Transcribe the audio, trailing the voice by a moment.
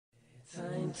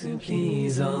to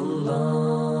please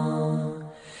Allah,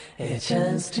 a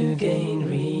chance to gain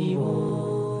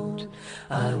reward.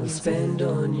 I will spend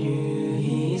on you,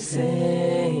 he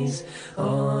says,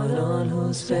 on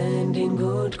who spend in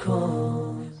good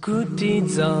cause. Good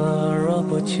deeds are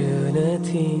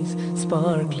opportunities,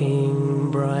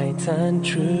 sparkling bright and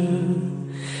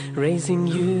true, raising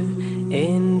you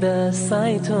in the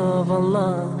sight of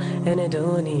Allah and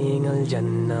adorning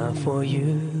Al-Jannah for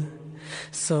you.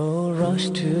 So rush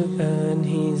to earn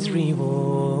his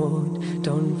reward.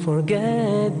 Don't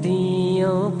forget the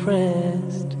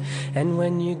oppressed. And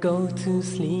when you go to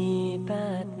sleep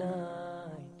at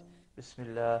night,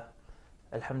 Bismillah,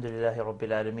 alhamdulillahi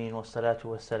rabbil alameen, wa salatu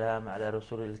wa salam ala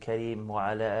rasulil kareem wa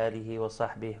ala alihi wa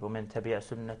sahbihi wa man tabi'a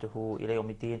sunnatuhu ila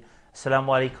yawmiddin. Assalamu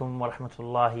alaikum wa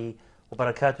rahmatullahi wa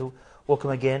barakatuh.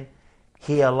 Welcome again,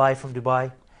 here live from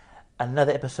Dubai.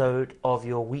 Another episode of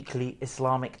your weekly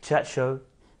Islamic chat show,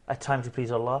 A Time to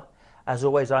Please Allah. As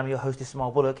always, I'm your host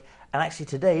Ismail Bullock, and actually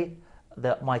today,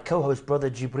 my co-host brother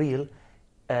Gabriel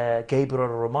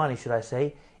Al-Romaani, should I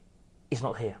say, is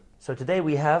not here. So today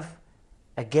we have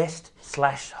a guest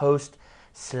slash host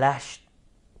slash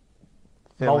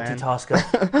multitasker,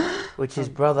 which is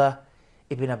brother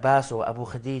Ibn Abbas or Abu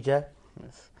Khadija,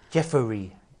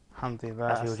 Jeffrey,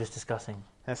 Alhamdulillah. as we were just discussing.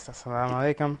 Yes, assalamu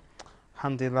alaikum.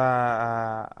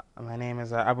 Alhamdulillah, my name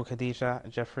is Abu Khadija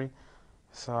Jeffrey.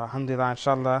 So alhamdulillah,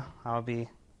 inshallah, I'll be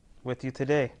with you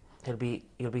today. You'll be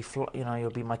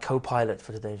my co-pilot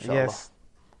for today, inshallah. Yes,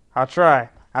 I'll try.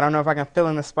 I don't know if I can fill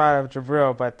in the spot of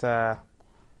Jabril, but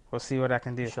we'll see what I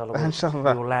can do.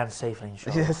 Inshallah, we'll land safely,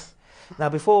 inshallah. Yes. Now,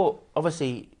 before,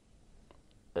 obviously,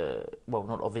 well,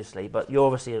 not obviously, but you're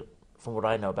obviously, from what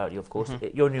I know about you, of course,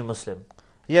 you're a new Muslim.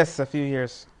 Yes, a few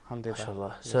years, alhamdulillah.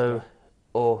 Inshallah. Yes, So,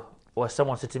 or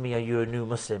someone said to me, are you a new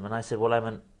Muslim? And I said, well, I'm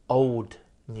an old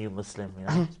new Muslim, you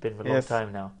know, it's been a long Yes.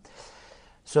 time now.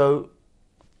 So,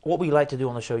 what we like to do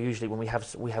on the show usually when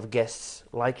we have guests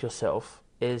like yourself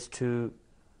is to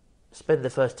spend the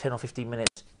first 10 or 15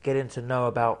 minutes getting to know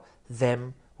about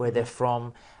them, where they're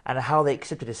from, and how they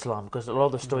accepted Islam, because a lot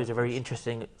of the stories are very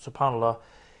interesting. SubhanAllah,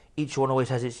 each one always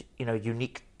has its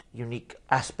unique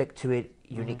aspect to it,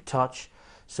 unique touch.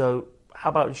 So how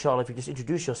about, inshallah, if you just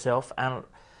introduce yourself and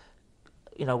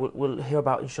we'll hear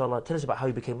about, inshallah, tell us about how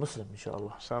you became Muslim,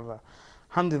 inshallah. Inshallah.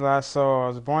 Alhamdulillah, so I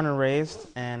was born and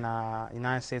raised in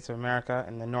United States of America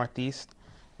in the Northeast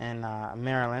in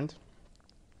Maryland.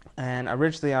 And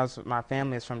originally my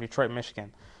family is from Detroit,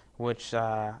 Michigan, which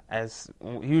as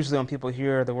usually when people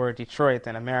hear the word Detroit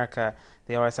in America,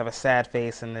 they always have a sad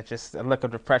face and just a look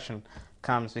of depression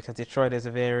comes, because Detroit is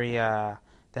they're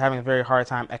having a very hard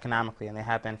time economically, and they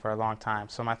have been for a long time.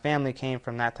 So my family came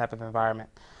from that type of environment.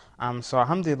 So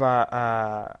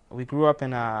alhamdulillah, we grew up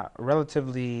in a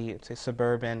relatively, say,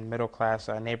 suburban, middle-class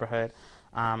neighborhood.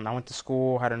 I went to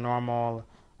school, had a normal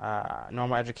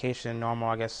education, normal,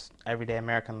 I guess, everyday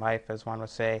American life, as one would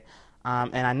say.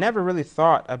 And I never really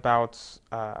thought about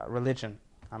religion.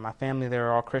 My family, they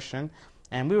were all Christian,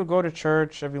 and we would go to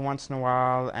church every once in a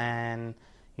while, and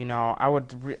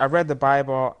I read the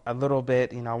Bible a little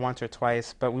bit, once or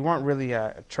twice, but we weren't really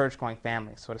a church-going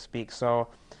family, so to speak. So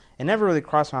it never really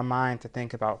crossed my mind to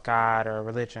think about God or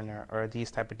religion or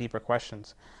these type of deeper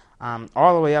questions,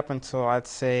 all the way up until, I'd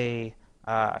say,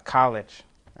 college.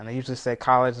 And they usually say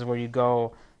college is where you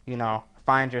go,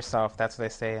 find yourself. That's what they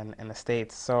say in the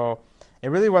States. So it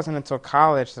really wasn't until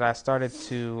college that I started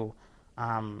to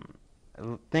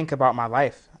think about my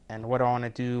life and what I want to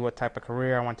do, what type of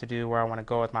career I want to do, where I want to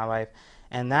go with my life.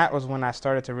 And that was when I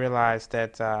started to realize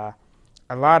that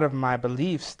a lot of my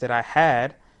beliefs that I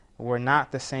had were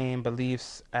not the same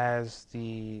beliefs as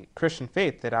the Christian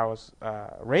faith that I was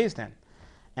raised in.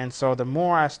 And so the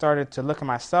more I started to look at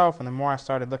myself and the more I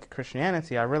started to look at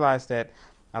Christianity, I realized that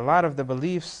a lot of the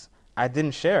beliefs I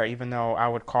didn't share, even though I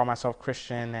would call myself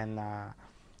Christian, and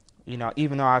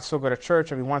even though I'd still go to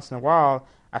church every once in a while,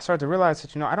 I started to realize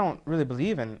that I don't really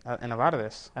believe in a lot of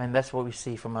this. I mean, that's what we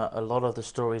see from a lot of the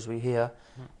stories we hear.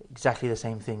 Exactly the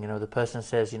same thing. The person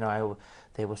says,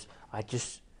 I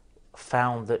just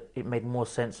found that it made more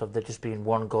sense of there just being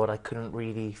one God. I couldn't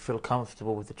really feel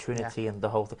comfortable with the Trinity and the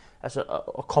whole thing. That's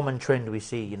a common trend we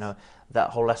see, that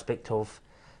whole aspect of,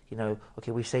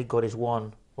 okay, we say God is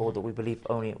one, or that we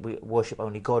worship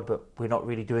only God, but we're not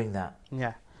really doing that.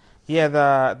 Yeah,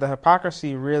 the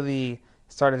hypocrisy really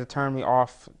started to turn me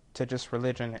off to just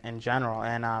religion in general.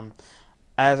 And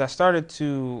as I started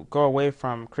to go away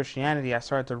from Christianity, I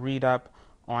started to read up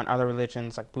on other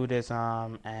religions like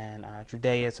Buddhism and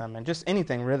Judaism and just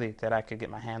anything really that I could get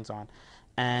my hands on,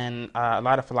 and a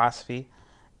lot of philosophy.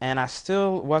 And I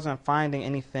still wasn't finding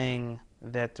anything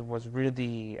that was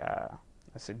really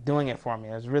doing it for me.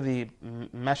 It was really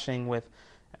meshing with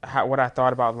what I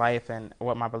thought about life and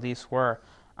what my beliefs were.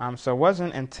 So it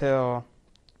wasn't until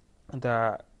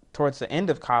towards the end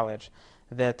of college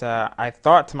that I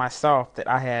thought to myself that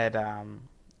I had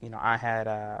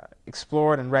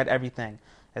explored and read everything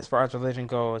as far as religion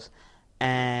goes,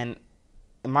 and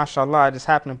mashallah, it just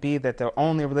happened to be that the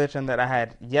only religion that I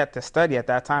had yet to study at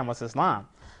that time was Islam.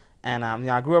 And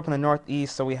I grew up in the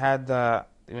Northeast, so we had the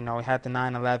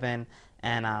 9/11,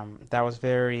 and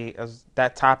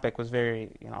that topic was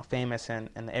very famous in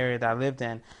the area that I lived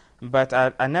in, but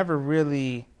I never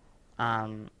really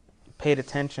paid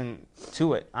attention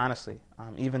to it, honestly.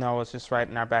 Even though it was just right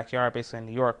in our backyard, basically in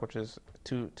New York, which is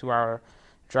two-hour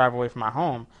drive away from my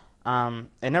home.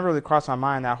 It never really crossed my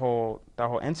mind, that whole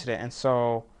incident. And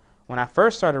so when I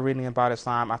first started reading about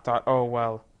Islam, I thought, oh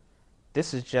well,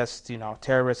 this is just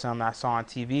terrorism that I saw on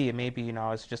TV, and maybe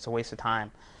it's just a waste of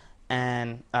time.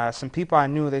 And some people I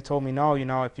knew, they told me, no,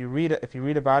 if you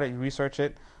read about it, you research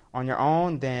it on your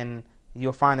own, then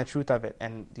you'll find the truth of it,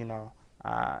 and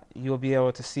you'll be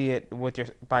able to see it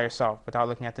by yourself, without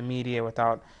looking at the media,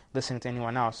 without listening to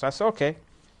anyone else. So I said, okay.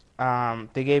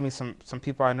 They gave me some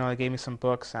people I know. They gave me some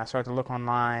books, and I started to look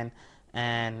online.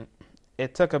 And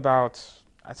it took about,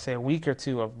 I'd say, a week or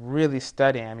two of really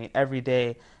studying. I mean, every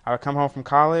day I would come home from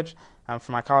college,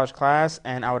 from my college class,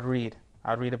 and I would read.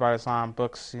 I would read about Islam,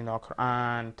 books,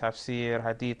 Quran, tafsir,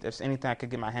 hadith, if anything I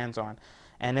could get my hands on.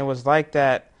 And it was like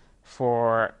that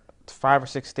for 5 or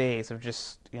 6 days of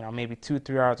just, maybe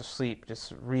 2-3 hours of sleep,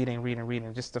 just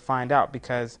reading, just to find out.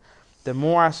 Because the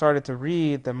more I started to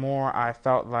read, the more I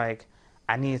felt like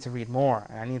I needed to read more,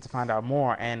 and I needed to find out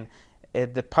more. And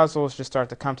the puzzles just started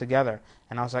to come together.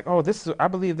 And I was like, oh, I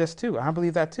believe this too. I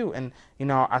believe that too. And,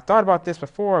 I thought about this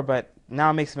before, but now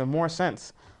it makes even more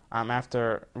sense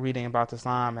after reading about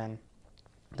Islam and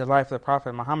the life of the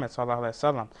Prophet Muhammad sallallahu alaihi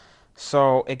wasallam.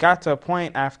 So it got to a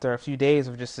point after a few days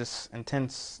of just this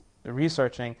intense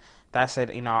researching that I said,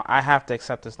 I have to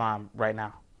accept Islam right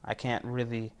now. I can't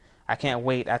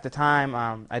wait. At the time,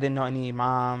 I didn't know any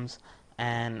imams,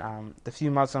 and the few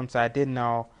Muslims I did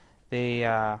know, they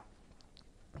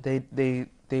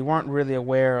weren't really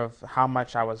aware of how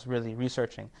much I was really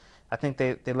researching. I think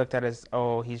they looked at it as,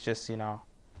 oh, he's just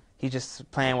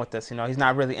playing with this. He's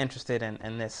not really interested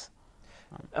in this.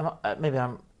 Maybe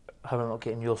I'm not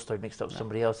getting your story mixed up with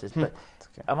somebody else's, but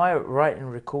Okay. am I right in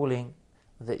recalling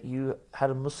that you had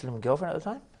a Muslim girlfriend at the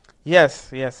time?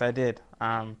 Yes, I did.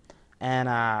 And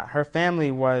her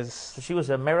family was... So she was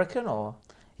American, or?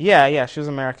 Yeah, she was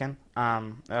American.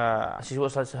 She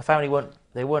was like, her family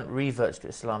weren't reverts to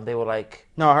Islam. They were like...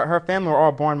 No, her family were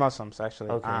all born Muslims, actually.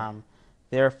 Okay.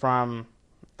 They're from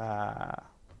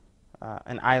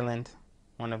an island,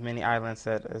 one of many islands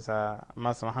that is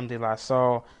Muslim, alhamdulillah.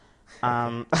 So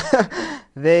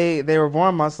they were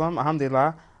born Muslim,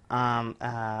 alhamdulillah.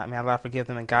 May Allah forgive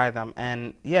them and guide them.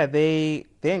 And yeah, they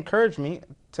encouraged me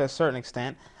to a certain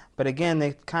extent. But again,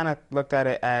 they kind of looked at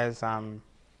it as,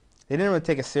 they didn't really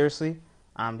take it seriously,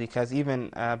 because even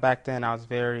back then I was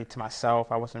very to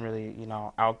myself. I wasn't really,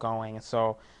 outgoing, and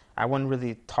so I wouldn't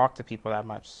really talk to people that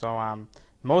much. So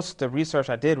most of the research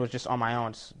I did was just on my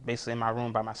own, just basically in my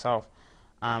room by myself.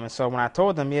 And so when I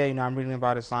told them, yeah, I'm reading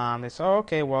about Islam, they said, oh,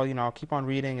 okay, well, keep on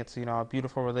reading. It's, a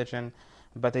beautiful religion.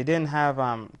 But they didn't have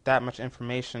that much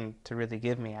information to really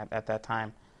give me at that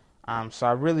time. So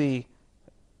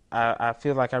I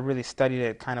feel like I really studied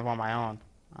it kind of on my own.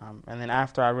 And then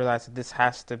after I realized that this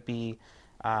has to be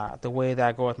the way that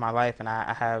I go with my life, and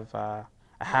I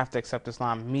have to accept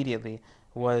Islam immediately,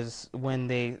 was when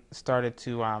they started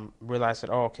to realize that,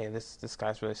 oh, okay, this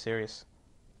guy's really serious.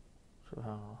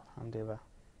 Alhamdulillah.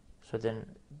 So then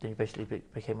you basically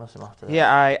became Muslim after that?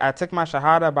 Yeah, I took my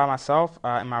Shahada by myself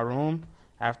in my room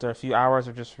after a few hours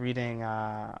of just reading,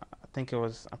 I'm pretty sure it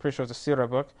was a Sirah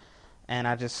book, and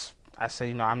I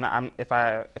said,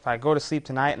 if I go to sleep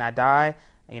tonight and I die,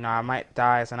 I might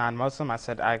die as a non-Muslim. I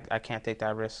said, I can't take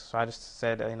that risk. So I just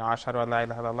said, Ashhadu an la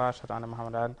ilaha illallah, ashhadu anna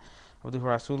Muhammadan abduhu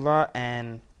rasulullah,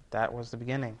 and that was the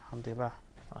beginning, alhamdulillah.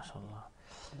 MashaAllah.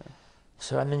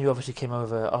 So, and then you obviously came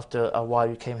over after a while.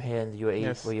 You came here in the UAE,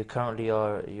 Yes. where you're currently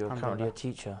a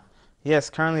teacher. Yes,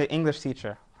 currently an English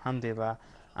teacher, alhamdulillah,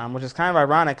 which is kind of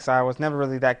ironic because I was never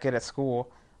really that good at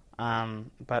school.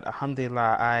 But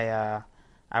alhamdulillah,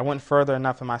 I went further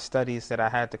enough in my studies that I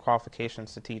had the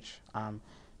qualifications to teach.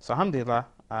 So alhamdulillah,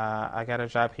 I got a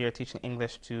job here teaching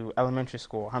English to elementary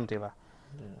school, alhamdulillah.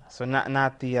 Yeah. So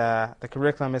not the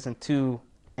curriculum isn't too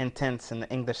intense in the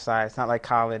English side. It's not like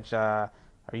college or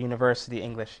university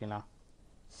English,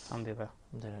 Alhamdulillah.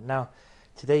 Now,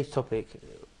 today's topic,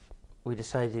 we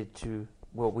decided to,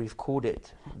 well, we've called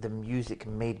it "The Music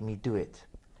Made Me Do It,"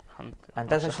 and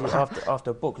that's actually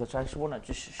after a book, which I actually want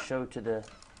to just show to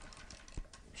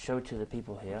the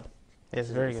people here. It's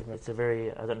very good book. It's a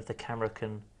very, I don't know if the camera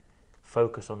can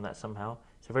focus on that somehow.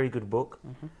 It's a very good book.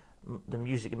 The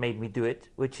Music Made Me Do It,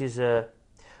 which is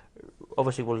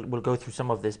obviously we'll go through some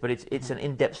of this, but it's an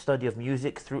in-depth study of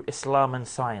music through Islam and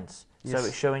science. Yes. So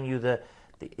it's showing you the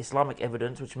Islamic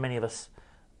evidence, which many of us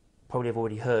probably have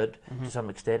already heard to some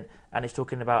extent, and it's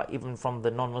talking about even from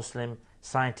the non-Muslim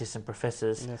scientists and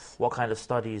professors, what kind of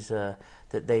studies that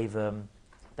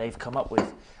they've come up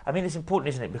with. I mean, it's important,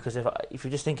 isn't it? Because if you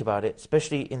just think about it,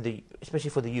 especially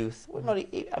for the youth, well, not,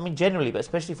 I mean generally, but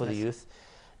especially for the youth,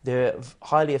 they're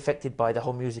highly affected by the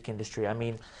whole music industry. I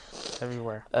mean,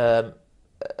 everywhere.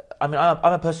 I mean,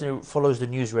 I'm a person who follows the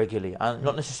news regularly.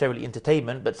 Not necessarily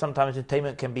entertainment, but sometimes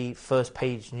entertainment can be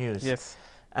first-page news. Yes.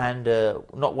 And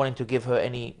not wanting to give her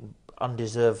any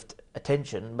undeserved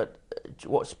attention, but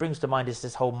what springs to mind is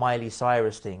this whole Miley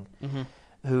Cyrus thing.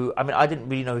 Who, I mean, I didn't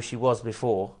really know who she was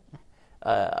before.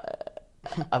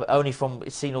 I've only from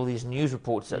seeing all these news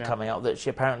reports that are coming out that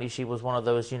she was one of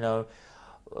those,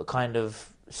 kind of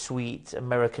sweet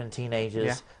American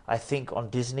teenagers, I think on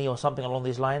Disney or something along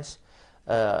these lines.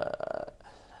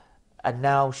 And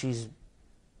now she's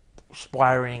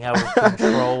spiraling out of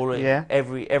control in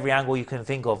every angle you can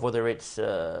think of, whether it's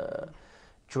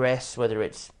dress, whether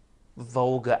it's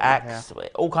vulgar acts,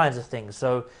 all kinds of things.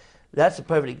 So that's a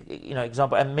perfect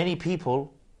example. And many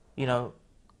people,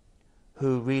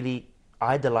 who really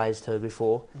idolized her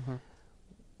before,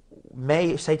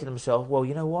 may say to themselves, well,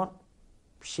 you know what?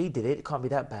 She did it. It can't be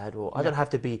that bad. Or I don't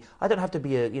have to be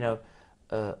a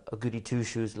goody two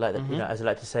shoes like that. As I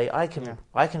like to say, I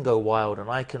can go wild and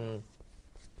I can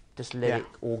just let it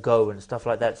all go and stuff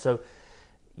like that. So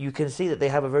you can see that they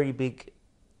have a very big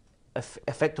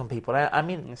effect on people. I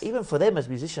mean, even for them as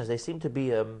musicians, they seem to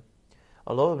be a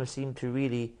lot of them seem to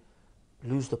really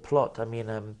lose the plot. I mean,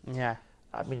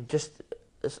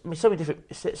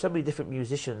 so many different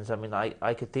musicians. I mean,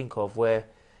 I could think of where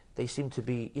they seem to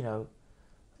be,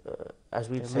 as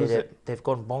we'd say, they've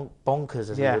gone bonkers,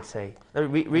 as we would say.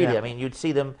 Really, I mean, you'd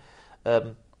see them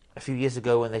a few years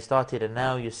ago when they started, and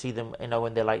now you see them,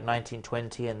 when they're like 19,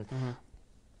 20, and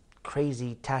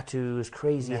crazy tattoos,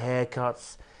 crazy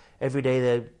haircuts. Every day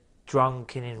they're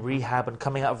drunk and in rehab and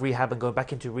coming out of rehab and going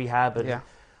back into rehab and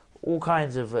all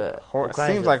kinds of... it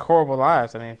seems like horrible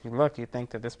lives. I mean, if you look, you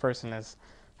think that this person is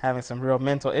having some real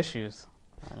mental issues.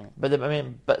 But the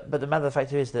matter of the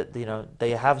fact is that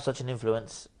they have such an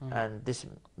influence, and this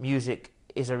music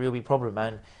is a real big problem.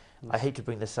 And I hate to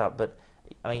bring this up, but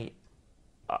I mean,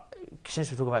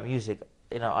 since we're talking about music,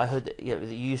 I heard that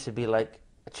you used to be like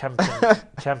a champion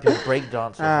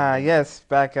breakdancer. Yes,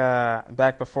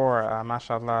 back before,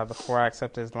 mashallah, before I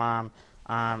accepted Islam,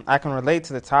 I can relate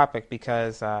to the topic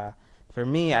because for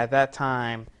me at that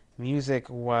time, music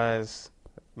was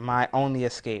my only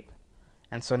escape.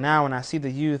 And so now when I see the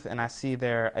youth and I see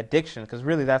their addiction, because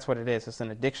really that's what it is, it's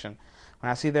an addiction. When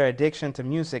I see their addiction to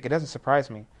music, it doesn't surprise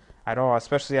me at all,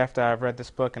 especially after I've read this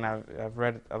book and I've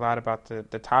read a lot about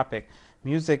the topic.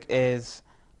 Music is,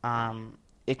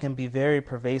 it can be very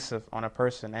pervasive on a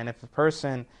person. And if a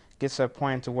person gets to a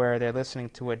point to where they're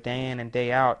listening to it day in and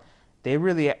day out, they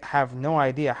really have no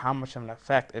idea how much of an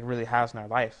effect it really has in their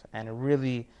life. And it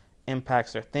really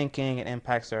impacts their thinking, it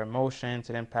impacts their emotions,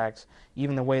 it impacts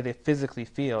even the way they physically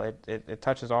feel. It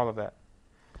touches all of that.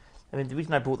 I mean, the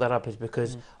reason I brought that up is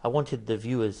because I wanted the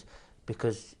viewers,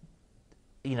 because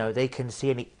they can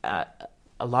see a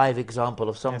live example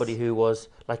of somebody who was,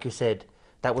 like you said,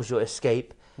 that was your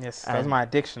escape. Yes, that was my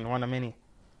addiction, one of many.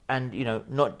 And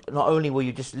not only were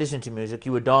you just listening to music,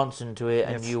 you were dancing to it,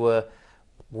 and you were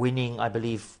winning, I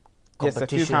believe,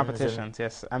 competitions. Yes, a few competitions.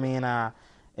 Yes, I mean.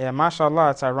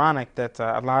 Mashallah, it's ironic that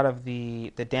a lot of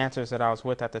the dancers that I was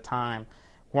with at the time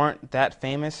weren't that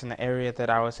famous in the area that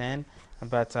I was in,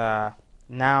 but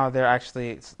now they're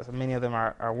actually, many of them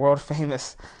are world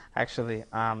famous, actually,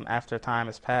 after time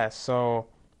has passed. So,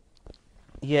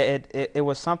 yeah, it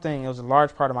was something, it was a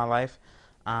large part of my life,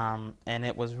 and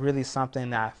it was really something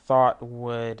that I thought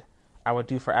I would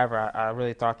do forever. I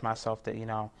really thought to myself that,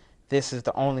 this is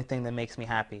the only thing that makes me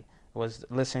happy, was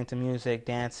listening to music,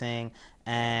 dancing,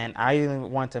 and I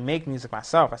even wanted to make music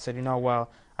myself. I said,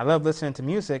 well, I love listening to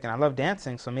music and I love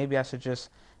dancing, so maybe I should just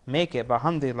make it. But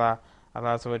alhamdulillah,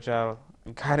 Allah Azza wa Jal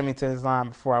guided me to Islam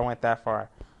before I went that far.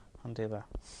 Alhamdulillah.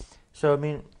 So, I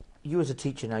mean, you as a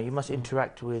teacher now, you must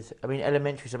interact with,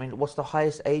 elementaries. What's the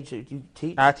highest age that you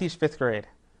teach? I teach 5th grade.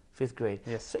 5th grade.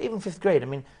 Yes. So even 5th grade,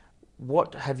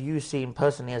 what have you seen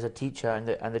personally as a teacher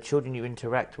and the children you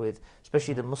interact with,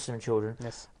 especially the Muslim children?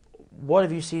 Yes. What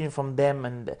have you seen from them,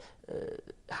 and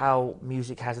how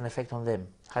music has an effect on them?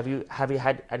 Have you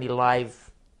had any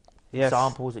live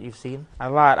examples that you've seen? A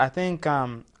lot. I think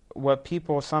what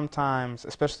people sometimes,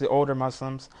 especially older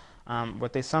Muslims,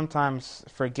 what they sometimes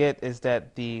forget is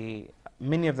that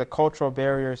many of the cultural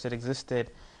barriers that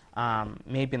existed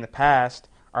maybe in the past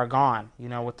are gone. You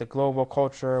know, with the global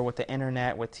culture, with the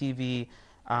internet, with TV,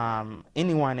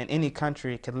 anyone in any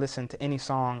country could listen to any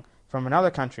song from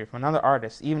another country, from another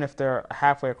artist, even if they're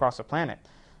halfway across the planet.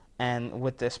 And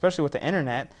especially with the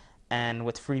internet and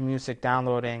with free music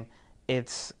downloading,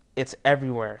 it's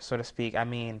everywhere, so to speak. I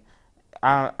mean,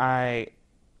 I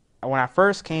when I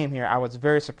first came here, I was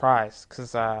very surprised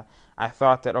because I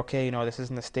thought that, okay, you know, this is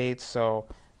in the States, so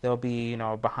they'll be, you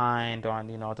know, behind on,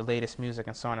 you know, the latest music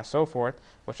and so on and so forth,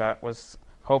 which I was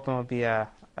hoping would be a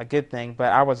good thing.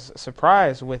 But I was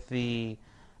surprised with the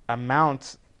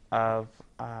amount of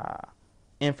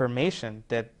information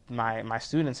that my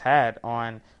students had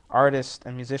on artists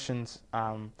and musicians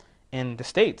in the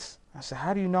States. I said,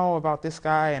 how do you know about this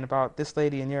guy and about this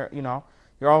lady, and you're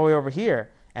all the way over here?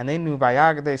 And they knew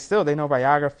they know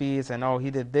biographies, and oh,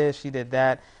 he did this, she did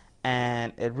that.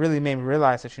 And it really made me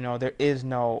realize that, you know, there is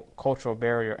no cultural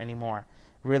barrier anymore.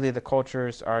 Really, the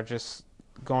cultures are just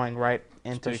going right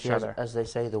into Especially each other. As they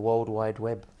say, the World Wide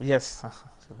Web. Yes.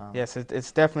 Yes,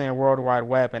 it's definitely a World Wide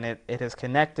Web, and it has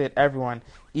connected everyone,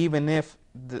 even if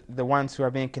the ones who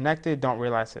are being connected don't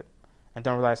realize it and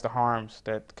don't realize the harms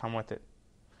that come with it.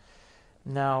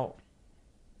 Now,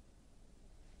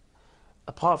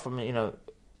 apart from, you know,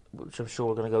 which I'm sure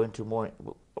we're going to go into more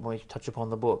when we touch upon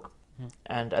the book,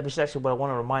 and this is actually what I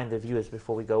want to remind the viewers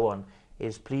before we go on,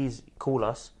 is please call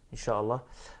us, inshallah.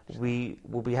 We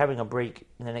will be having a break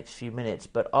in the next few minutes,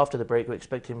 but after the break we're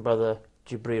expecting Brother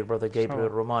Gabriel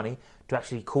Al-Romaani to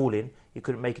actually call in. He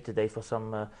couldn't make it today for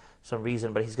some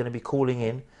reason, but he's going to be calling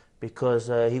in because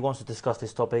he wants to discuss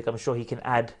this topic. I'm sure he can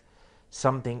add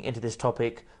something into this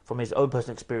topic from his own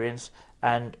personal experience,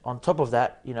 and on top of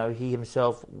that, you know, he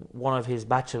himself, one of his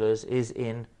bachelors is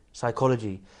in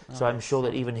psychology. So I'm sure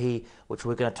that even he, which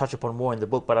we're going to touch upon more in the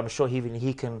book, but I'm sure even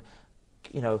he can,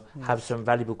 you know, have some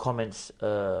valuable comments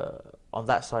on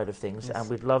that side of things. And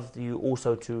we'd love you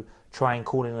also to try and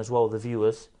call in as well, the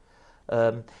viewers.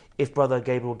 If Brother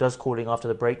Gabriel does call in after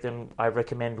the break, then I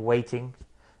recommend waiting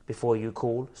before you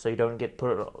call, so you don't get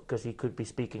put, because he could be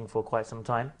speaking for quite some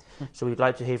time. So we'd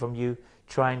like to hear from you.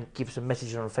 Try and give some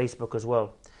messages on Facebook as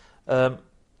well. I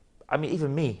mean,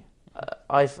 even me,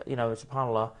 I've, you know,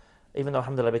 subhanAllah, even though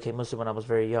alhamdulillah I became Muslim when I was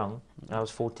very young, I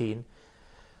was 14,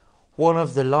 one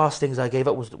of the last things I gave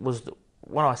up was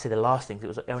when I say the last thing,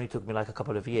 it only took me like a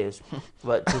couple of years,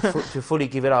 but to fully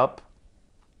give it up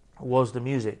was the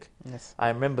music. Yes. I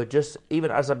remember just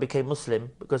even as I became Muslim,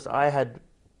 because I had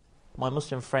my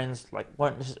Muslim friends like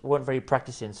weren't very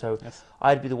practicing, so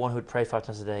I'd be the one who'd pray 5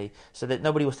 times a day, so that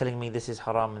nobody was telling me this is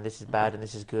haram and this is bad and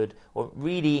this is good, or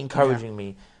really encouraging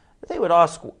me. They would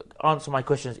answer my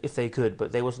questions if they could,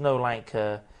 but there was no like,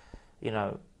 you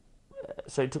know.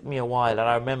 So it took me a while, and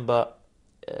I remember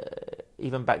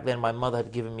even back then my mother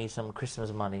had given me some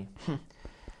Christmas money,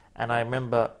 and I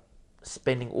remember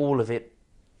spending all of it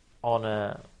on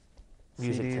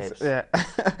music CDs. tapes.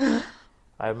 Yeah.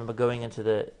 I remember going into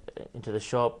the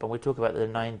shop, and we talk about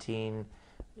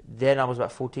then I was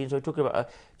about 14, so we talk about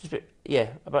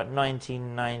about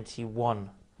 1991.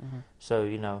 So,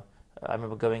 you know, I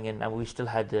remember going in, and we still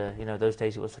had you know, those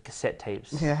days it was like cassette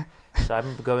tapes. Yeah. So I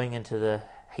remember going into the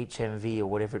HMV or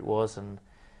whatever it was and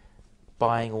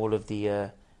buying all of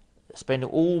the spending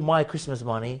all my Christmas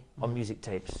money on music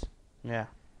tapes. Yeah.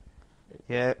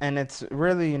 Yeah, and it's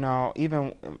really, you know,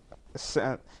 even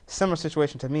similar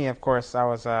situation to me. Of course, I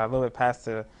was a little bit past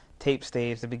the tape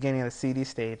stage, the beginning of the CD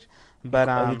stage. But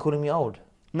Are you calling me old?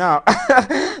 No,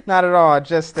 not at all.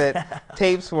 Just that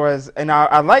tapes was, and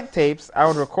I like tapes. I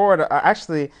would record.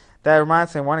 Actually, that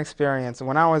reminds me of one experience.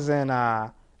 When I was in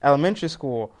elementary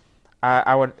school,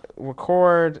 I would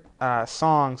record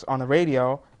songs on the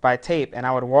radio by tape, and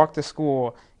I would walk to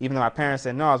school, even though my parents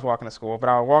didn't know I was walking to school. But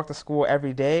I would walk to school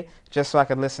every day just so I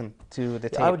could listen to the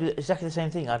tape. I would do exactly the same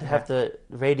thing. I'd have the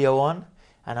radio on,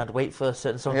 and I'd wait for a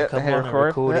certain song to come on and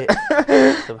record it.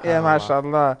 Yeah,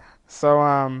 mashallah. So,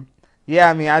 yeah,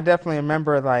 I mean, I definitely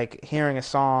remember like hearing a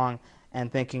song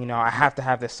and thinking, you know, I have to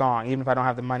have this song, even if I don't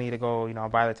have the money to go, you know,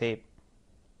 buy the tape.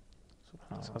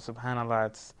 So subhanallah,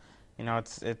 it's, you know,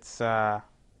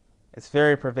 it's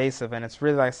very pervasive, and it's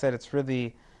really, like I said, it's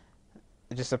really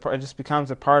it just becomes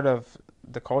a part of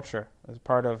the culture, it's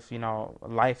part of, you know,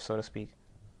 life, so to speak.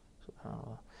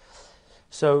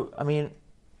 So, I mean,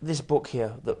 this book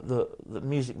here, the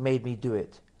music made me do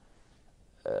it.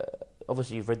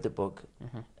 Obviously, you've read the book.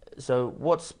 So,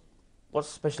 what's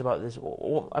special about this?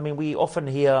 I mean, we often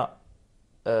hear,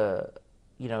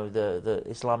 the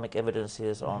Islamic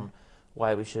evidences on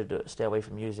why we should stay away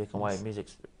from music and why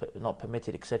music's not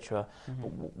permitted, etc.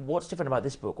 What's different about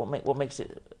this book? What makes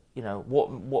it?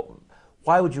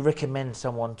 Why would you recommend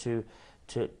someone to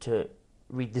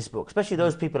read this book? Especially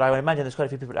those people. I would imagine there's quite a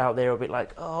few people out there who are a bit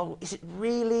like, oh, is it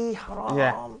really haram?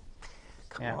 Yeah.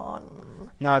 Come on.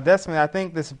 No, definitely. I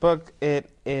think this book it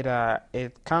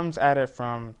comes at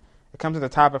the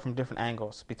topic from different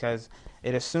angles, because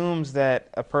it assumes that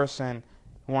a person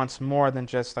wants more than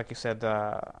just, like you said,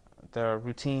 the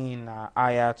routine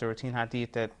ayat or routine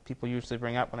hadith that people usually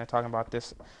bring up when they're talking about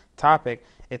this topic.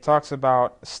 It talks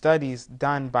about studies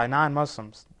done by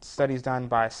non-Muslims, studies done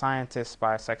by scientists,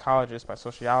 by psychologists, by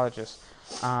sociologists,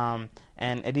 and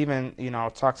it even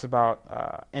talks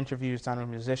about interviews done with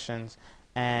musicians,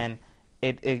 and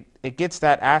it gets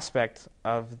that aspect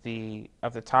of the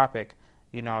topic,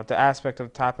 the aspect of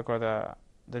the topic or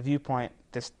the viewpoint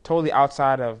that's totally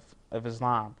outside of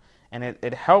Islam. And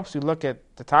it helps you look at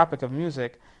the topic of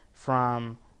music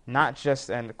from not just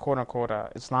an quote-unquote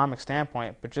Islamic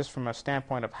standpoint, but just from a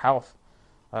standpoint of health,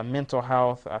 mental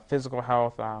health, physical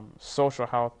health, social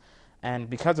health. And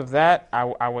because of that,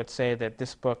 I would say that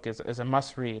this book is a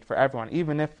must-read for everyone.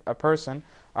 Even if a person,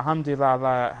 alhamdulillah,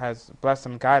 Allah has blessed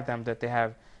them, guided them, that they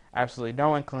have absolutely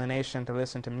no inclination to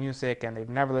listen to music and they've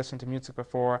never listened to music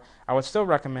before, I would still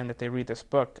recommend that they read this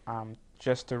book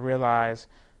just to realize,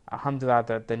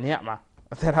 alhamdulillah, the ni'mah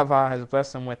that Allah has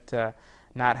blessed them with, to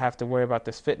not have to worry about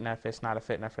this fitna if it's not a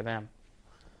fitna for them.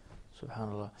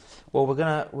 Subhanallah. Well,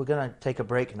 we're gonna take a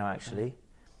break now, actually.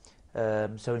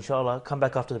 So inshallah, come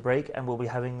back after the break, and we'll be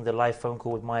having the live phone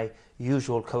call with my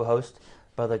usual co-host,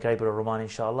 Brother Gabriel Al-Romaani,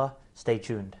 inshallah. Stay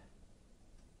tuned.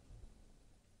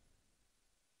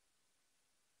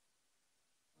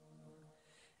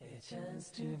 A chance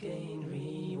to gain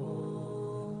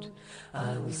reward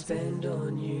I will spend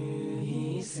on you,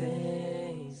 he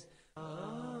says.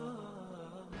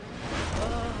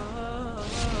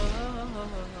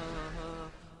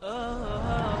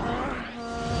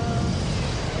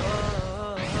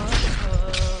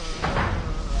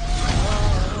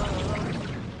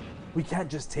 We can't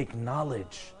just take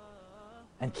knowledge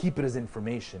and keep it as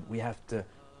information. We have to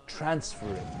transfer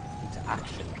it into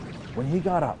action. When he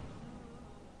got up,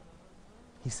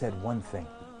 he said one thing.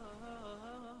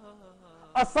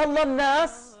 Asalla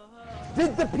nas?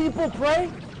 Did the people pray?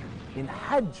 In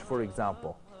Hajj, for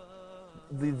example,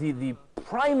 the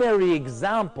primary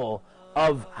example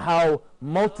of how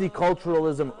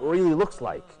multiculturalism really looks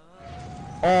like.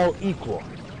 All equal.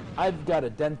 I've got a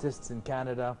dentist in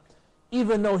Canada.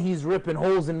 Even though he's ripping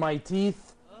holes in my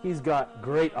teeth, he's got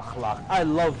great akhlaq. I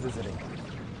love visiting him.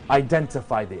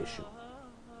 Identify the issue.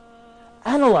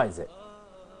 Analyze it.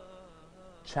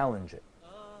 Challenge it.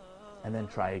 And then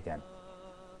try again.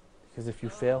 Because if you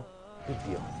fail, big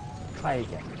deal. Try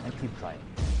again and keep trying.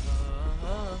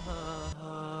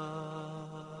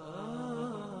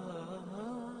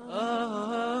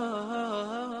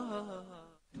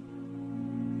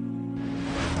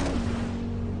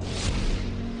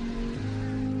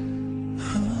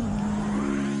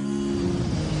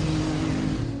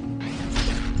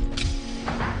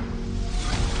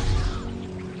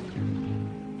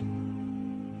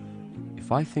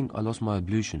 If I think I lost my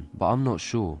ablution, but I'm not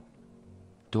sure,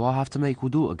 do I have to make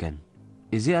wudu again?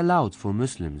 Is it allowed for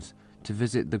Muslims to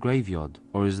visit the graveyard,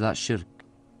 or is that shirk?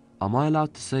 Am I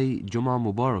allowed to say Jummah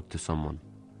Mubarak to someone?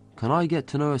 Can I get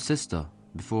to know a sister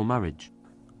before marriage?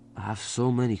 I have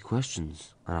so many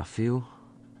questions, and I feel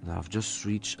that I've just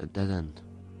reached a dead end.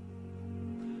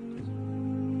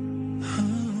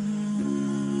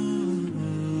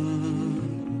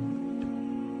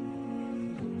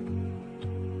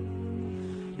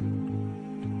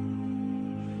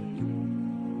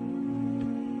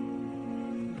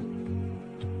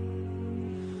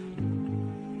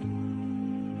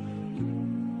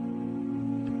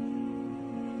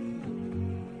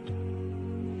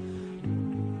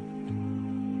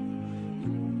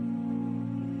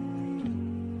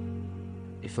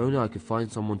 If only I could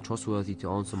find someone trustworthy to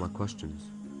answer my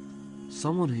questions.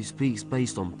 Someone who speaks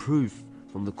based on proof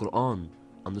from the Quran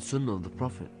and the Sunnah of the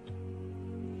Prophet.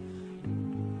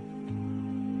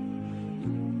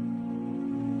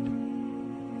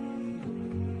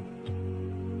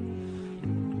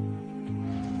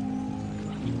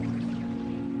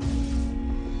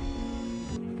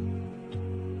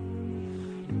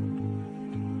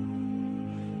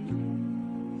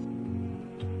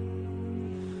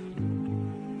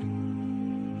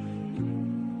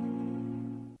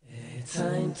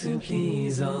 sung to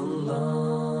please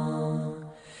Allah,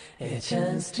 a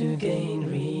chance to gain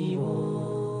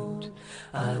reward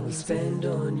I will spend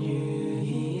on you,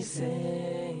 he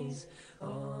says.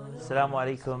 Assalamu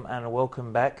alaikum and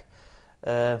welcome back.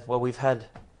 Well, we've had,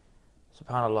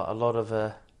 subhanAllah, a lot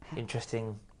of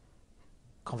interesting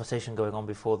conversation going on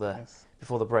before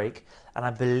the break, and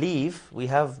I believe we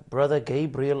have Brother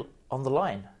Gabriel on the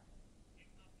line.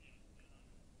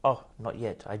 Oh, not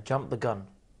yet. I jumped the gun.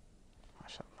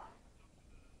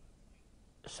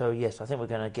 So yes, I think we're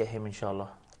going to get him, inshallah.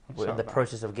 We're in the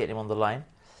process of getting him on the line.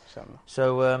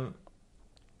 So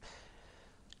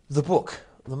the book,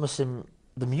 the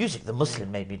music, the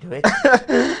Muslim made me do it.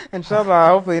 Inshallah,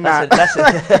 hopefully not.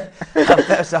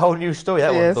 That's a whole new story.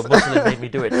 That Yes. one. The Muslim made me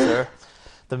do it, sir.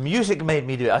 The music made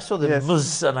me do it. I saw the Yes.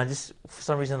 mus, and I just, for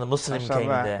some reason, the Muslim came in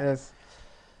Inshallah, there. yes.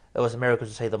 It was American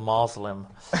to say the Muslim.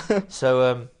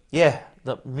 So yeah,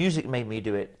 the music made me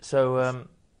do it. So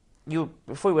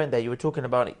before we went there, you were talking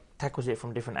about it tackles it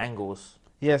from different angles.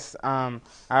 Yes, I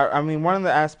mean, one of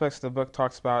the aspects the book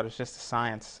talks about is just the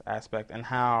science aspect and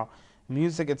how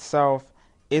music itself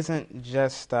isn't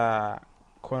just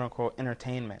quote unquote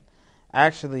entertainment.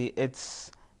 Actually, it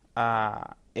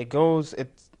goes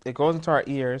into our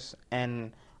ears,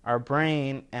 and our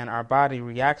brain and our body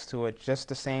reacts to it just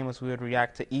the same as we would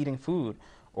react to eating food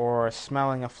or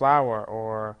smelling a flower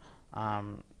or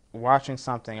watching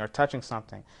something or touching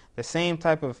something. The same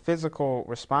type of physical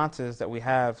responses that we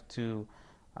have to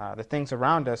the things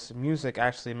around us, music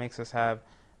actually makes us have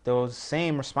those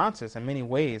same responses in many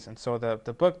ways. And so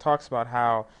the book talks about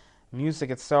how music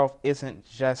itself isn't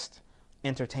just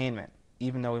entertainment,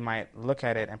 even though we might look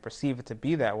at it and perceive it to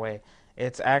be that way.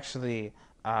 It's actually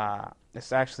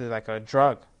like a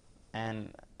drug,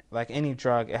 and like any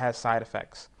drug, it has side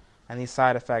effects, and these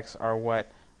side effects are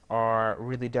what are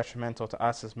really detrimental to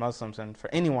us as Muslims and for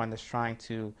anyone that's trying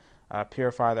to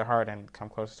purify their heart and come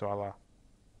closer to Allah.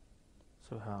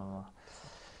 SubhanAllah.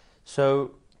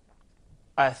 So,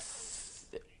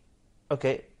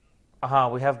 okay,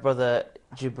 we have Brother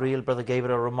Gabriel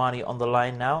Al-Romaani on the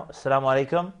line now. Assalamu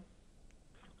alaikum.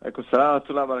 Alaikum salam wa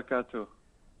rahmatullahi wa barakatuh.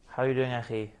 How are you doing,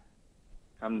 Akhi?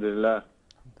 Alhamdulillah.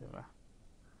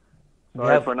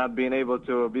 Sorry for not being able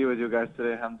to be with you guys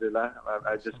today, alhamdulillah.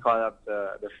 I just caught up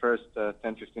the first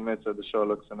 10-15 minutes of the show.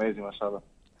 Looks amazing, mashallah.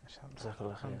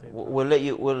 We'll let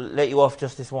you off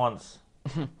just this once.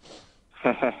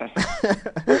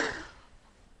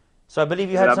 So I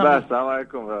believe you had something. Assalamu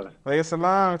alaikum, brother. Wa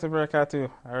salam wa barakatuh.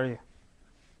 How are you?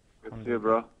 Good to see you,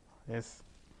 bro. Yes.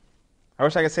 I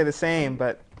wish I could say the same,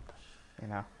 but you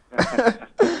know.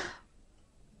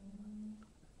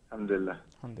 Alhamdulillah.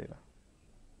 Alhamdulillah.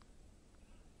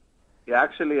 Yeah,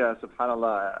 actually,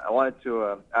 subhanAllah, I wanted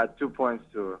to add 2 points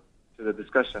to the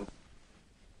discussion.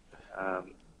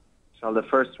 So the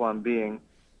first one being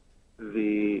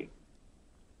the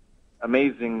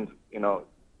amazing,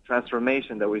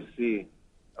 transformation that we see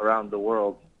around the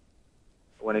world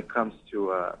when it comes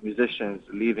to musicians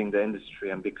leaving the industry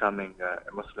and becoming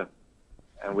a Muslim.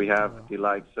 And we have the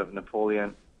likes of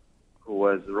Napoleon, who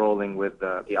was rolling with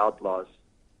the Outlaws,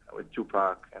 with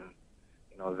Tupac, and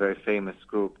a very famous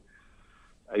group.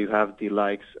 You have the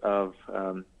likes of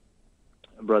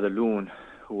Brother Loon,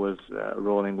 who was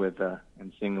rolling with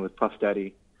and singing with Puff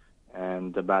Daddy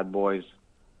and the Bad Boys.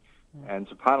 And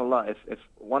subhanAllah, if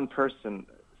one person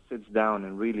sits down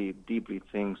and really deeply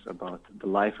thinks about the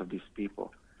life of these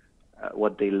people,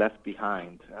 what they left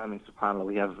behind. I mean, subhanAllah,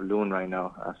 we have Loon right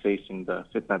now facing the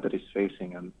fitna that he's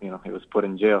facing, and he was put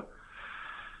in jail.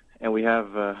 And we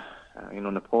have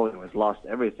Napoleon, who has lost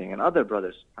everything, and other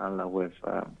brothers, subhanAllah, with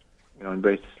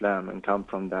embraced Islam and come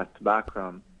from that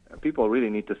background. People really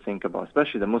need to think about,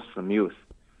 especially the Muslim youth,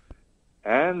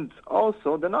 and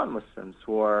also the non-Muslims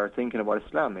who are thinking about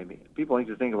Islam. Maybe people need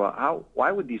to think about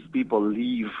why would these people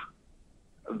leave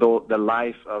the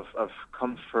life of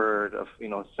comfort, of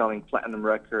selling platinum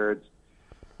records,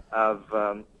 of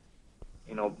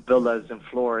villas in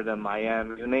Florida,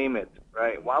 Miami, you name it,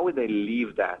 right? Why would they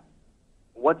leave that?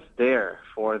 What's there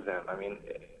for them? I mean,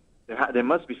 there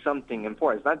must be something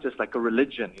important. It's not just like a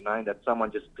religion, that someone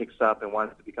just picks up and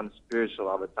wants to become spiritual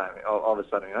all the time, all of a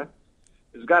sudden,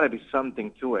 There's got to be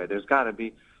something to it. It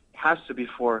has to be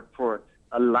for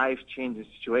a life-changing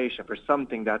situation, for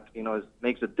something that,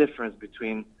 makes a difference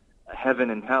between heaven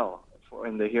and hell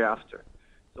in the hereafter.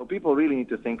 So people really need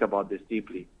to think about this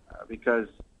deeply because,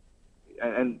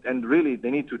 and really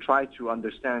they need to try to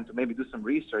understand, to maybe do some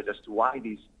research as to why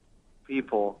these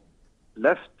people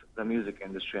left the music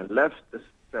industry and left the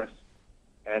success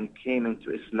and came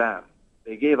into Islam.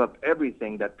 They gave up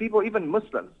everything that people, even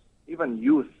Muslims, even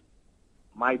youth,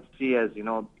 might see as,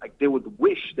 like they would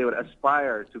wish, they would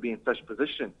aspire to be in such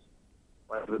positions.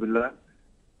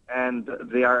 And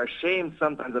they are ashamed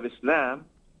sometimes of Islam.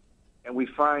 And we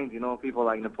find, people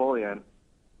like Napoleon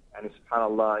and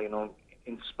subhanAllah,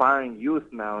 inspiring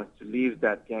youth now to leave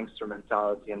that gangster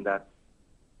mentality and that,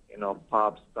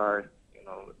 pop star,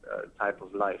 type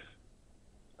of life.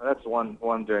 So that's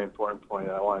one very important point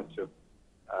that I wanted to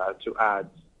add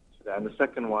to that. And the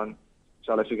second one,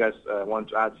 inshallah, if you guys want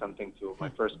to add something to my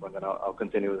first one, then I'll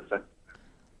continue with the second.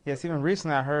 Yes, even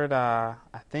recently I heard, I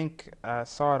think I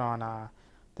saw it on, I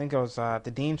think it was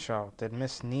the Dean Show, that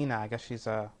Miss Nina, I guess she's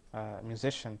a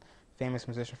musician, famous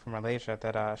musician from Malaysia,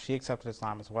 that she accepted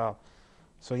Islam as well.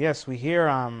 So yes, we hear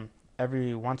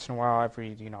every once in a while,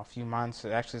 every few months.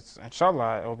 Actually,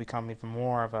 inshallah, it will become even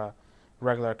more of a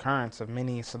regular occurrence of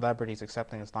many celebrities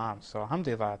accepting Islam. So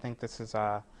alhamdulillah, I think this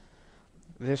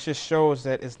just shows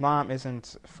that Islam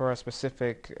isn't for a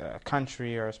specific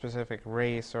country or a specific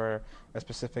race or a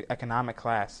specific economic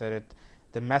class. That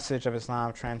the message of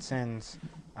Islam transcends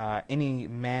any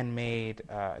man-made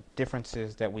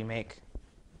differences that we make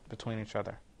between each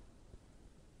other.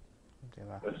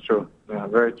 That's true. Yeah,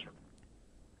 very true.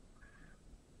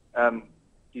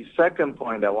 The second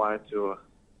point I wanted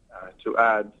to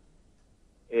add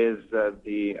is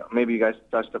maybe you guys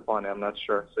touched upon it. I'm not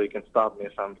sure, so you can stop me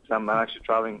if I'm actually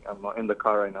traveling. I'm in the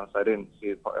car right now, so I didn't see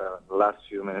it the last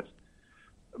few minutes.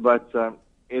 But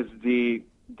is the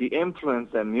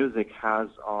influence that music has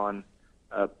on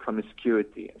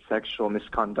promiscuity, sexual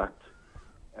misconduct,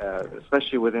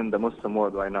 especially within the Muslim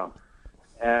world right now.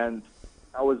 And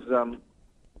I was,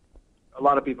 a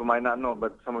lot of people might not know,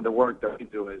 but some of the work that we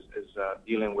do is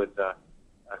dealing with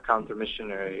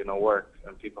counter-missionary, work,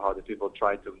 and how the people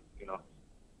try to,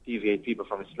 deviate people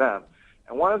from Islam.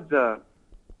 And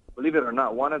believe it or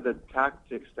not, one of the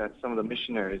tactics that some of the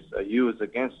missionaries use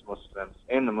against Muslims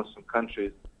in the Muslim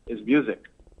countries is music.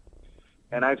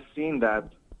 And I've seen that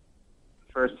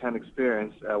first-hand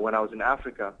experience when I was in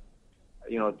Africa.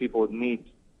 People would meet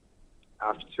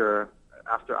after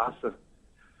Asr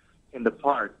in the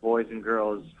park, boys and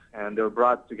girls, and they were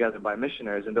brought together by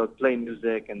missionaries, and they would play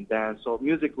music and dance. So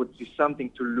music would be something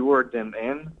to lure them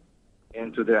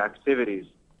into their activities.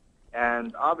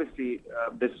 And obviously,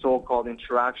 this so-called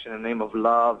interaction in the name of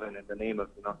love and in the name of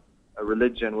a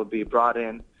religion would be brought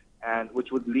in, and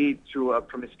which would lead to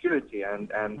promiscuity and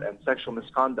sexual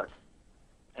misconduct.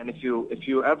 And if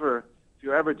you're ever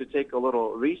to take a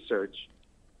little research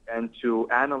and to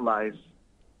analyze,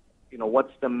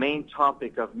 what's the main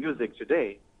topic of music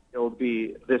today, it will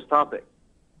be this topic.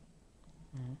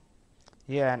 Mm-hmm.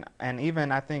 Yeah, and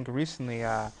even I think recently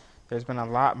there's been a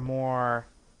lot more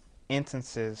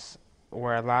instances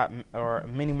where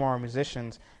many more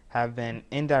musicians have been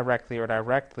indirectly or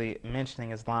directly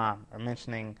mentioning Islam or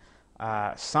mentioning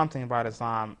something about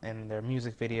Islam in their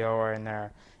music video or in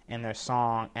their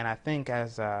song. And I think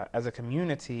as a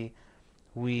community,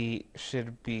 we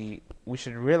should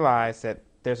realize that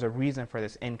there's a reason for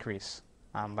this increase.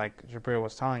 Like Jabril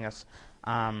was telling us,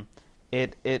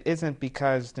 it isn't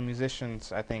because the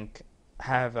musicians, I think,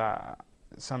 have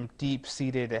some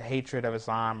deep-seated hatred of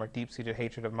Islam or deep-seated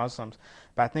hatred of Muslims,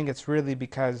 but I think it's really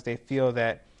because they feel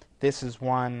that this is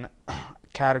one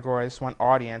category, this one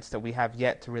audience that we have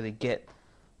yet to really get.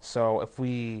 So if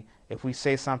we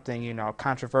say something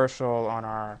controversial on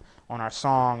our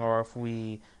song, or if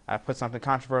we put something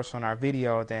controversial in our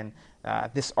video, then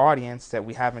this audience that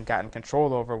we haven't gotten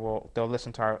control over they'll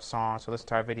listen to our songs, they'll listen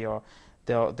to our video,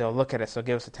 they'll look at us, they'll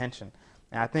give us attention.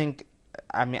 And I think,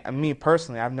 me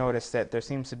personally, I've noticed that there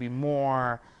seems to be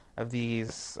more of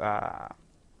these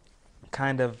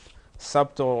kind of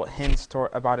subtle hints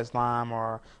about Islam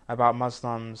or about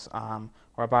Muslims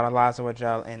or about Allah Azza wa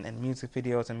Jal in music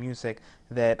videos and music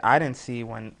that I didn't see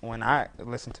when I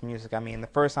listened to music. The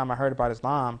first time I heard about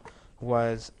Islam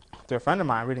was through a friend of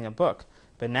mine reading a book.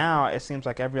 But now it seems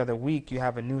like every other week you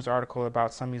have a news article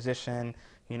about some musician,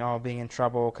 being in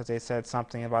trouble because they said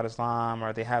something about Islam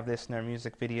or they have this in their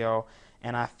music video.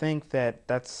 And I think that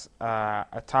that's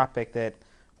a topic that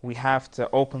we have to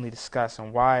openly discuss.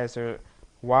 And why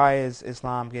is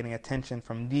Islam getting attention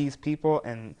from these people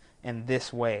in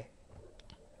this way?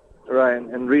 Right,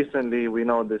 and recently we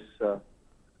know this, I'm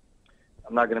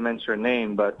not going to mention her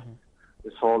name, but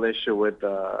this whole issue with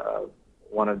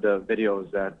one of the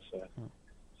videos that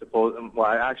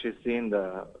I actually seen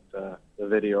the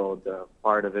video, the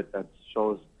part of it that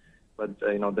shows, but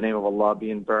the name of Allah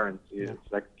being burned.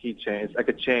 It's like a keychain. It's like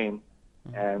a chain,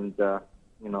 and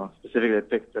specifically they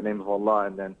picked the name of Allah,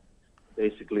 and then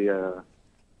basically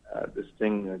this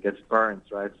thing gets burned,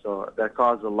 right? So that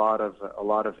caused a lot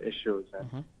of issues,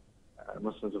 and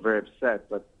Muslims are very upset.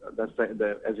 But that's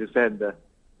as you said, the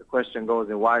question goes,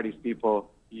 and why are these people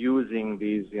using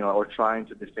these, or trying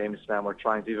to defame Islam, or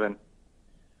trying to even,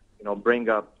 bring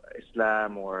up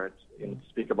Islam, or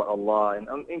speak about Allah, and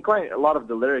in quite a lot of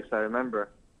the lyrics I remember,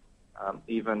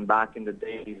 even back in the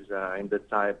days, in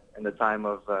the time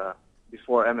of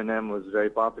before Eminem was very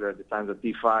popular, at the times of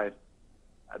D5,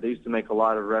 they used to make a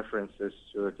lot of references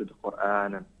to the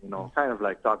Quran, and kind of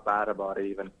like talk bad about it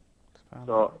even.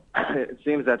 So it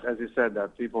seems that, as you said,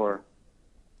 that people are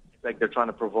like they're trying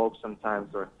to provoke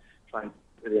sometimes, or trying to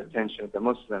get the attention of the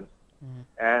Muslims.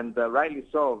 And rightly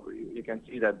so. You can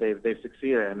see that they've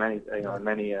succeeded in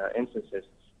many instances.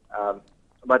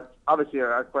 But obviously,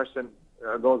 our question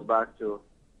goes back to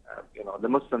the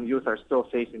Muslim youth are still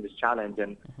facing this challenge,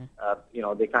 and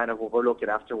they kind of overlook it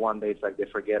after one day. It's like they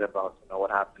forget about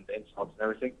what happened, the insults and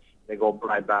everything. They go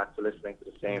right back to listening to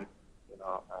the same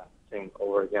thing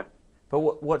over again. But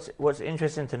what's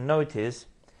interesting to note is,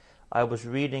 I was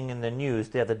reading in the news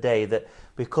the other day that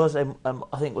because I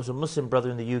think it was a Muslim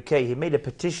brother in the UK, he made a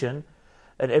petition,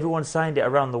 and everyone signed it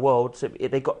around the world. So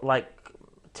they got like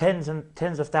tens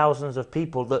of thousands of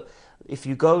people. That if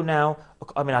you go now,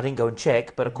 I mean, I didn't go and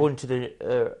check, but according to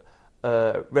the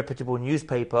reputable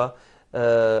newspaper,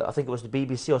 I think it was the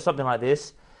BBC or something like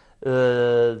this,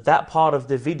 that part of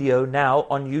the video now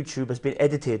on YouTube has been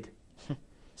edited,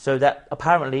 so that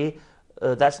apparently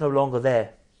that's no longer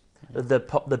there. The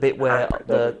bit where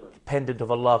the pendant of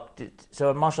Allah.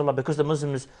 So, mashallah, because the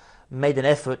Muslims made an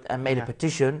effort and made a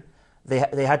petition, they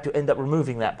had to end up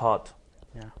removing that part.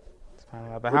 Yeah,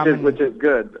 but which is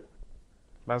good.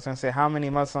 But I was going to say, how many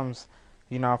Muslims,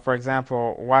 for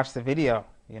example, watch the video?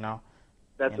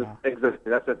 That's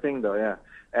the thing, though. Yeah,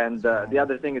 and the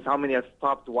other thing is how many have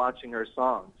stopped watching her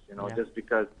songs. Just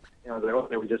because they're like,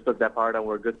 okay, we just took that part and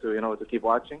we're good to to keep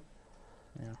watching.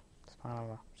 Yeah,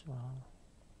 SubhanAllah.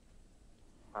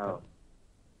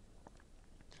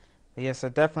 Yeah, so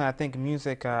definitely I think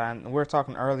music, and we were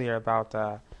talking earlier about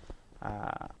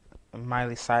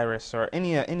Miley Cyrus or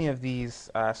any of these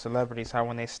celebrities, how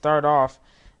when they start off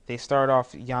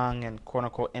young and quote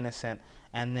unquote innocent,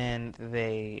 and then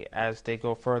as they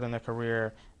go further in their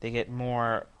career, they get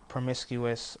more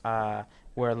promiscuous,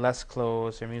 wear less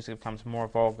clothes, their music becomes more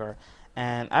vulgar.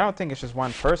 And I don't think it's just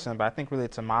one person, but I think really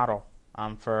it's a model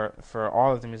for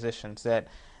all of the musicians, that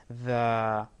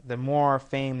the more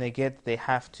fame they get, they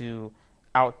have to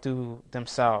outdo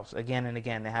themselves again and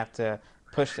again. They have to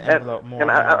push the envelope more.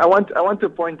 And I want to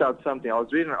point out something. I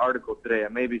was reading an article today,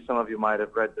 and maybe some of you might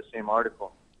have read the same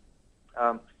article,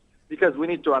 because we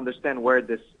need to understand where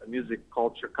this music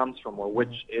culture comes from, or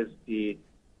which is the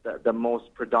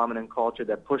most predominant culture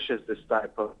that pushes this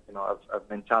type of of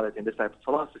mentality and this type of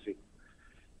philosophy.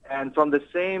 And from the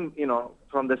same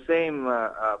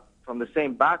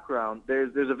background,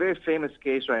 there's a very famous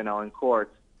case right now in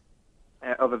court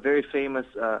of a very famous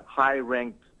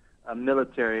high-ranked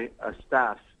military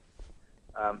staff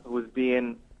who is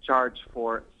being charged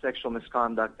for sexual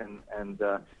misconduct and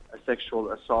a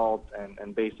sexual assault,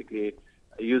 and basically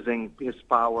using his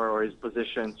power or his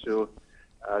position to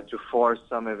force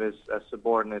some of his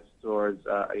subordinates towards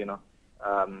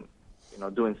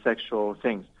doing sexual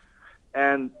things.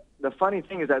 And the funny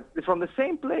thing is that from the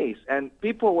same place, and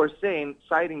people were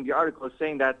citing the article,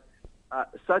 saying that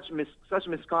such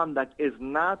misconduct is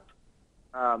not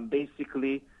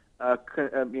basically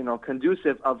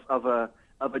conducive of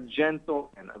a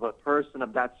gentleman, of a person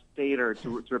of that stature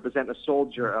to represent a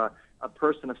soldier, a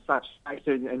person of such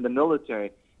stature in the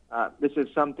military. This is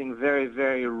something very,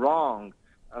 very wrong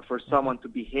for someone to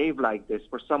behave like this,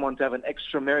 for someone to have an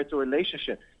extramarital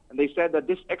relationship. And they said that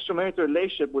this extramarital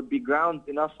relationship would be ground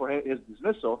enough for his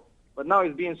dismissal, but now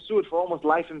he's being sued for almost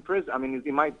life in prison. I mean,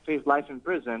 he might face life in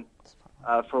prison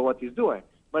for what he's doing.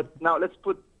 But now let's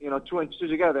put two and two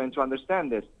together and to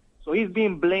understand this. So he's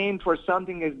being blamed for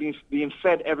something that's being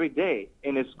fed every day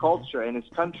in his culture, in his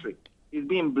country. He's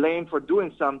being blamed for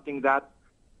doing something that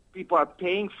people are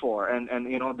paying for, and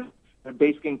they're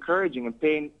basically encouraging and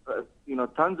paying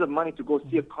tons of money to go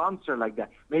see a concert like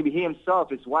that. Maybe he himself,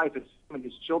 his wife,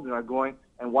 his children are going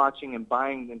and watching and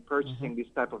buying and purchasing this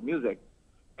type of music.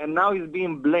 And now he's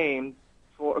being blamed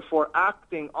for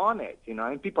acting on it,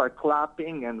 and people are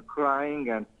clapping and crying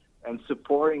and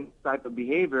supporting this type of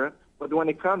behavior. But when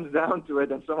it comes down to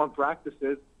it and someone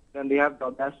practices, then they have the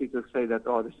audacity to say that,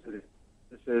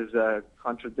 this is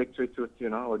contradictory to it,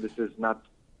 or this is not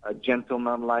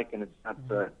gentlemanlike, and it's not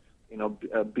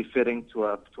befitting to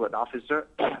an officer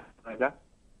like that.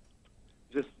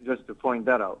 Just to point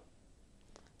that out.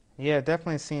 Yeah, it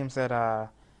definitely seems that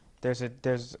there's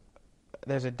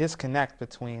a disconnect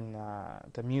between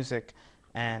the music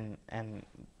and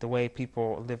the way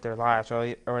people live their lives,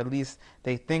 or at least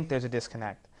they think there's a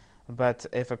disconnect. But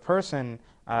if a person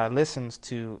listens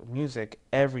to music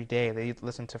every day, they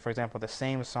listen to, for example, the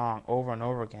same song over and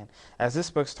over again, as this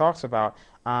book talks about,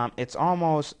 it's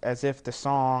almost as if the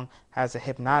song has a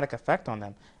hypnotic effect on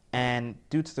them. And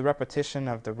due to the repetition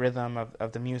of the rhythm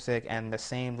of the music and the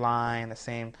same line, the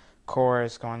same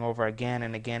chorus going over again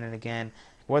and again and again,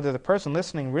 whether the person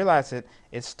listening realizes it,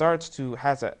 it starts to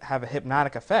have a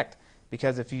hypnotic effect.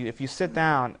 Because if you sit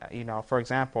down, for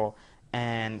example,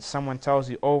 and someone tells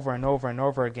you over and over and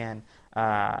over again,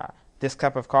 this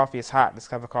cup of coffee is hot, this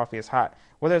cup of coffee is hot,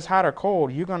 whether it's hot or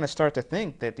cold, you're going to start to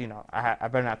think that, I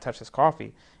better not touch this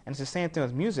coffee. And it's the same thing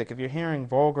with music. If you're hearing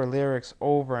vulgar lyrics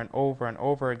over and over and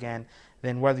over again,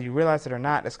 then whether you realize it or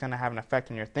not, it's going to have an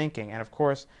effect on your thinking. And of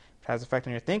course, if it has an effect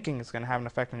on your thinking, it's going to have an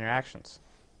effect on your actions.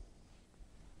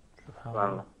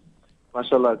 Wow.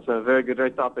 MashaAllah, it's a very good,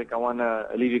 great topic. I want to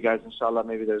leave you guys, inshallah.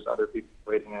 Maybe there's other people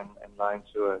waiting in line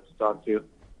to talk to you.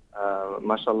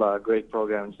 MashaAllah, great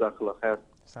program. Jazakallah khair.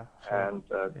 And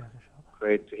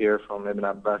great to hear from Ibn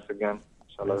Abbas again.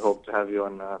 Inshallah, I hope to have you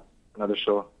on another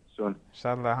show soon.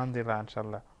 Inshallah, alhamdulillah,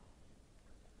 inshallah.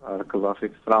 Barakallah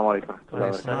feek. Assalamu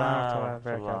alaikum.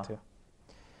 Barakatuh.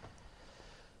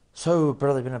 So,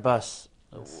 Brother Ibn Abbas,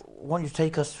 why don't you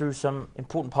take us through some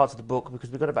important parts of the book, because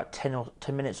we've got about 10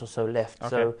 minutes or so left. Okay.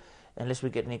 So, unless we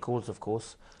get any calls, of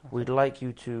course, we'd like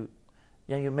you to,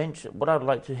 you mentioned, what I'd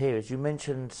like to hear is you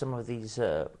mentioned some of these,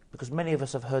 because many of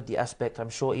us have heard the aspect, I'm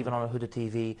sure, even on Huda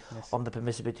TV, Yes. on the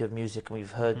permissibility of music, and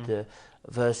we've heard the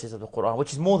verses of the Quran,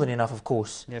 which is more than enough, of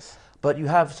course. Yes. But you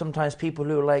have sometimes people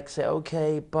who say,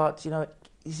 okay, but,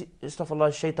 is it,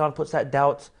 Astaghfirullah, Shaitan puts that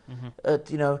doubt,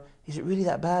 is it really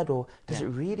that bad, or does it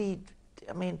really,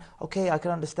 okay, I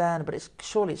can understand, but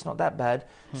surely it's not that bad.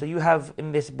 So you have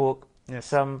in this book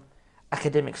some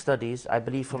academic studies, I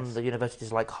believe, from the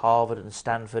universities like Harvard and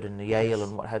Stanford and Yale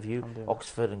and what have you,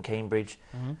 Oxford and Cambridge,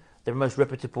 the most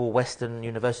reputable Western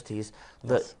universities.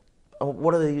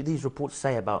 What do these reports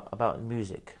say about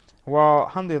music? Well,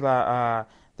 alhamdulillah,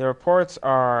 the reports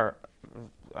are,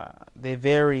 they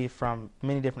vary from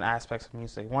many different aspects of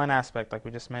music. One aspect, like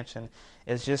we just mentioned,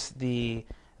 is just the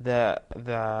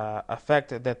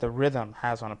effect that the rhythm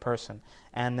has on a person,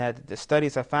 and that the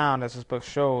studies have found, as this book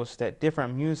shows, that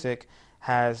different music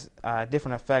has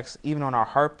different effects even on our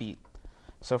heartbeat.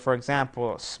 So, for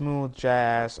example, smooth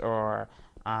jazz or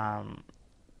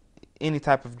any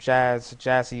type of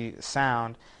jazzy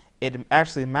sound, it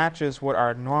actually matches what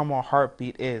our normal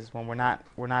heartbeat is when we're not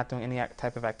doing any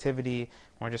type of activity.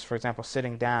 When we're just, for example,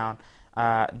 sitting down.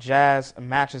 Jazz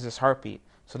matches this heartbeat.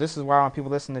 So this is why when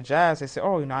people listen to jazz, they say,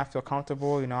 oh, I feel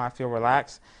comfortable, I feel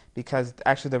relaxed, because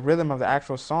actually the rhythm of the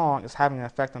actual song is having an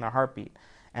effect on their heartbeat.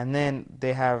 And then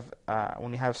they have,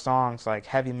 when you have songs like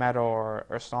heavy metal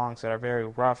or songs that are very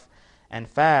rough and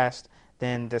fast,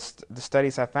 then the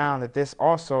studies have found that this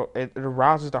also, it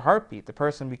arouses the heartbeat. The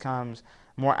person becomes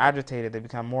more agitated, they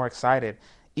become more excited,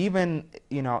 even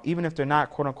if they're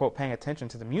not, quote unquote, paying attention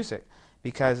to the music.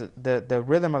 Because the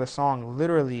rhythm of the song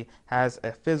literally has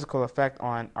a physical effect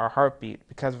on our heartbeat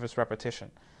because of its repetition.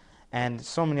 And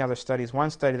so many other studies. One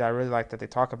study that I really liked that they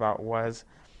talked about was,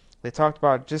 they talked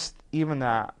about just even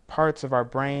the parts of our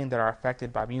brain that are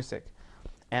affected by music.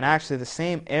 And actually the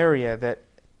same area that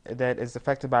is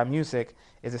affected by music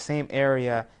is the same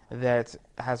area that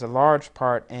has a large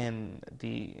part in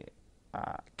the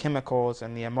chemicals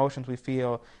and the emotions we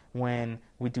feel when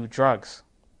we do drugs.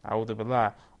 A'udhu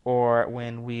billah. Or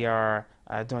when we are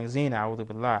doing zina, a'udhu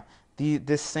billah.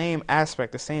 This same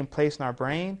aspect, the same place in our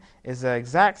brain, is the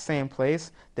exact same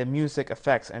place that music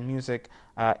affects and music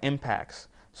impacts.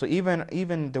 So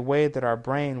even the way that our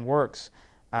brain works,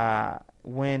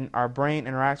 when our brain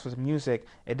interacts with music,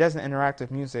 it doesn't interact with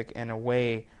music in a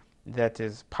way that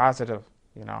is positive.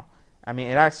 It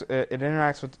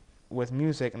interacts with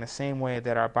music in the same way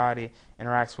that our body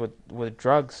interacts with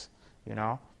drugs.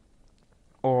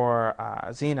 Or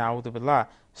zina, a'udhu billah.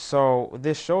 So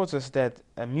this shows us that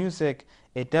music,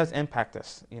 it does impact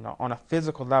us, on a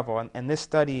physical level. And this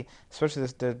study, especially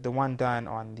the one done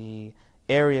on the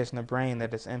areas in the brain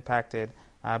that is impacted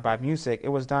by music, it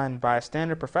was done by a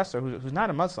standard professor who's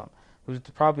not a Muslim, who's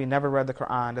probably never read the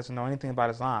Quran, doesn't know anything about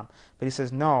Islam. But he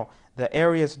says, no, the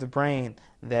areas of the brain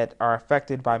that are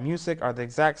affected by music are the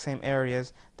exact same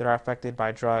areas that are affected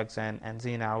by drugs and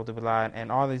zina, a'udhu billah,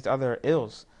 and all these other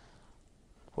ills.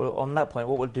 Well, on that point,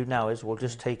 what we'll do now is we'll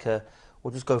just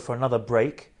go for another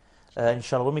break.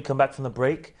 Inshallah, when we come back from the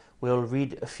break, we'll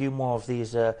read a few more of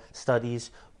these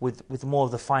studies with more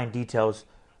of the fine details.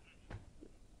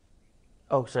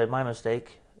 Oh, sorry, my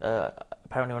mistake.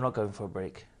 Apparently we're not going for a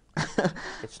break.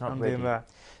 It's not ready. Alhamdulillah.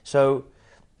 So,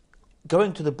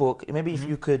 going to the book, maybe if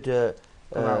you could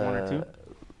Pull out one or two.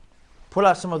 pull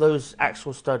out some of those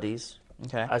actual studies,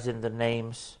 Okay. as in the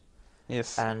names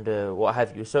Yes. and what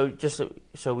have you. So just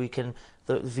so we can,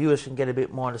 the viewers can get a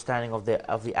bit more understanding of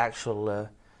the actual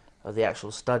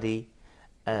study,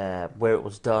 where it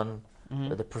was done,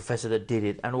 the professor that did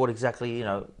it, and what exactly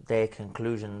their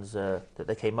conclusions that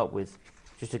they came up with,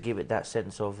 just to give it that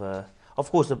sense of.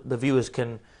 Of course, the viewers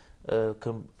can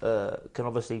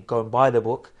obviously go and buy the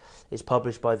book. It's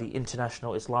published by the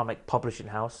International Islamic Publishing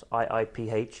House,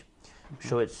 IIPH. I'm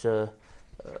sure it's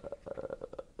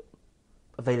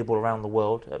available around the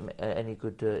world at any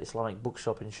good Islamic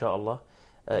bookshop, inshallah.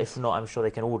 If not, I'm sure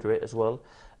they can order it as well.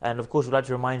 And of course, we'd like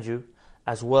to remind you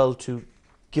as well to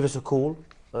give us a call.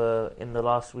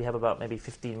 We have about maybe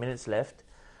 15 minutes left,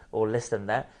 or less than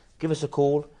that. Give us a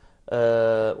call,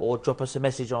 or drop us a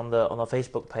message on our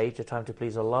Facebook page, A Time to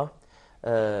Please Allah.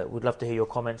 We'd love to hear your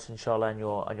comments, inshallah, and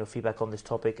your feedback on this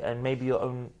topic, and maybe your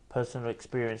own personal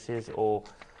experiences or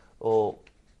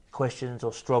questions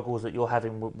or struggles that you're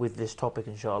having with this topic,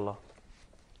 inshallah.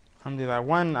 Alhamdulillah.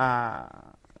 One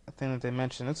thing that they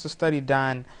mentioned, it's a study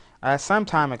done some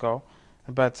time ago,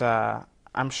 but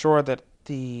I'm sure that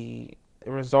the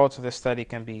results of this study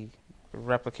can be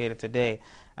replicated today.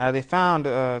 They found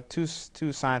two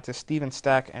scientists, Stephen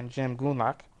Stack and Jim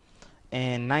Gulak,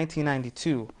 in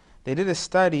 1992. They did a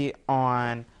study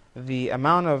on the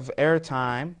amount of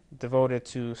airtime devoted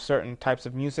to certain types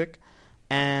of music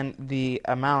and the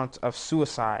amount of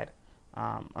suicide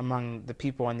among the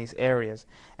people in these areas.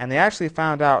 And they actually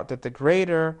found out that the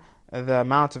greater the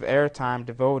amount of airtime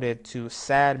devoted to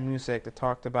sad music that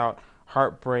talked about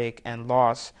heartbreak and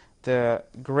loss, the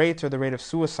greater the rate of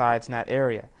suicides in that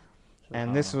area.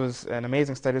 And this was an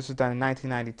amazing study. This was done in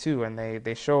 1992, and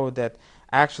they showed that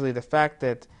actually the fact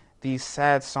that these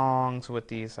sad songs with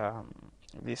these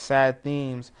sad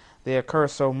themes, they occur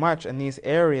so much in these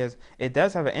areas, it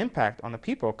does have an impact on the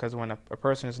people, because when a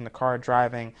person is in the car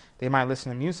driving, they might listen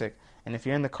to music. And if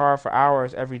you're in the car for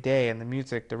hours every day and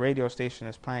the radio station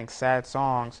is playing sad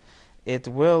songs, it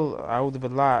will, a'udhu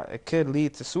billah, it could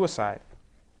lead to suicide.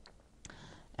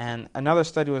 And another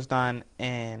study was done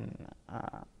in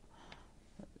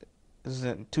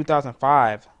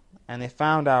 2005, and they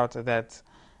found out that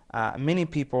many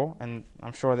people, and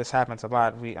I'm sure this happens a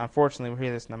lot, unfortunately we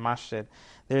hear this in the masjid,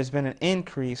 there's been an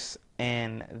increase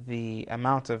in the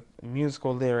amount of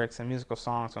musical lyrics and musical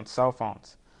songs on cell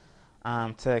phones,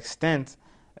 to the extent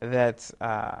that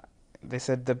they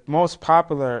said the most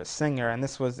popular singer, and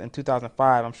this was in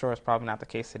 2005, I'm sure it's probably not the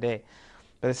case today,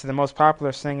 but they said the most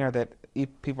popular singer that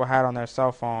people had on their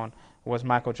cell phone was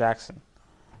Michael Jackson.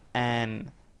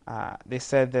 And they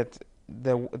said that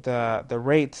the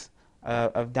rate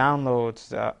of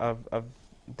downloads of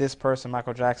this person,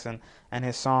 Michael Jackson, and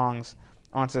his songs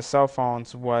onto cell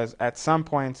phones was, at some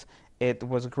points, it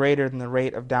was greater than the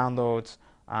rate of downloads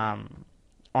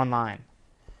online.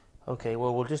 Okay,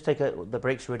 well, we'll just take the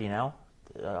break's ready now.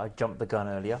 I jumped the gun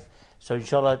earlier. So,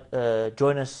 inshallah,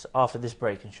 join us after this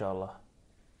break, inshallah.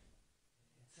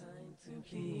 Time to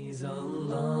please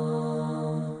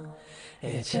Allah,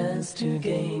 a chance to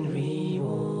gain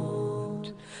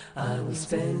reward. I will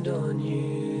spend on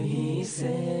you, he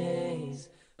says.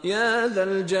 يا ذا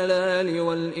الجلال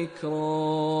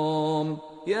والإكرام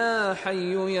يا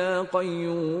حي يا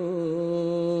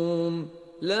قيوم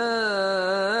لا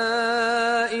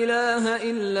إله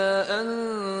إلا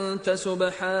أنت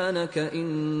سبحانك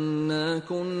إنا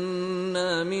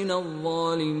كنا من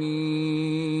الظالمين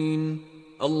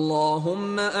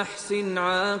اللهم أحسن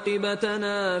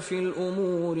عاقبتنا في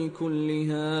الأمور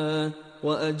كلها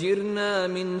وأجرنا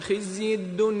من خزي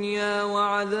الدنيا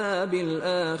وعذاب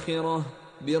الآخرة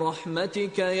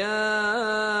برحمتك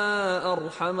يا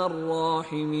أرحم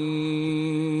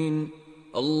الراحمين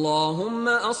اللهم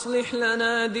أصلح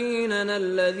لنا ديننا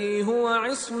الذي هو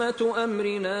عصمة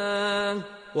أمرنا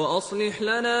وأصلح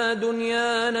لنا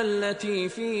دنيانا التي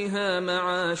فيها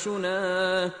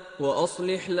معاشنا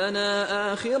وأصلح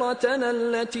لنا آخرتنا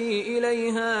التي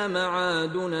إليها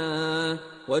معادنا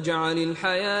واجعل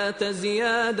الحياة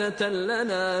زيادة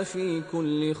لنا في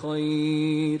كل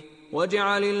خير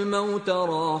واجعل الموت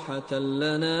راحة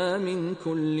لنا من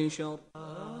كل شر.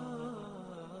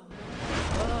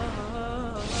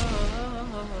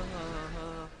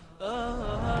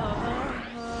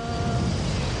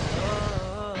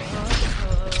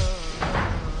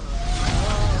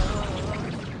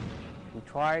 We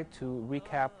try to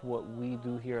recap what we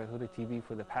do here at Huda TV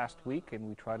for the past week, and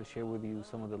we try to share with you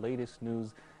some of the latest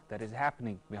news that is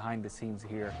happening behind the scenes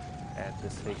here at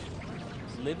this station.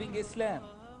 Living Islam.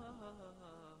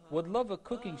 would love a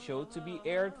cooking show to be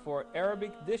aired for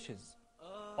Arabic dishes.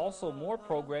 Also, more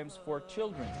programs for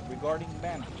children regarding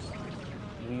manners.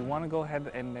 We want to go ahead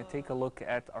and take a look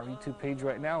at our YouTube page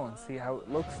right now and see how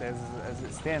it looks as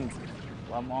it stands.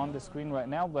 Well, I'm on the screen right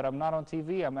now, but I'm not on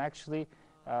TV. I'm actually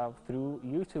through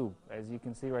YouTube, as you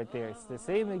can see right there. It's the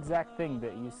same exact thing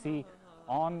that you see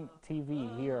on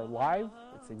TV here live.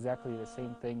 It's exactly the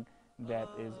same thing that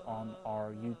is on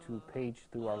our YouTube page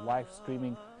through our live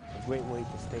streaming. A great way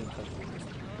to stay in touch with us.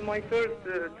 It's my first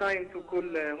time to call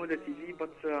Huda TV,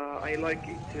 but I like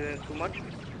it too much.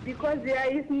 Because there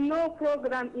is no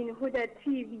program in Huda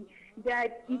TV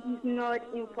that it is not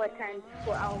important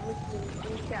for our Muslims,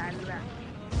 inshallah.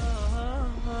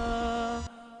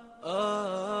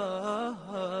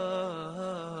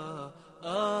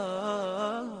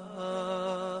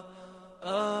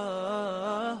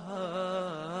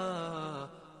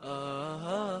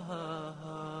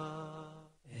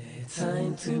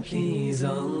 Time to please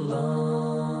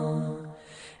Allah,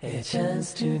 a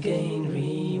chance to gain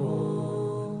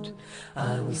reward.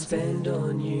 I will spend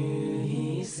on you,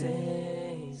 he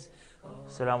says.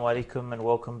 Assalamu alaikum and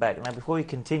welcome back. Now before we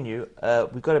continue,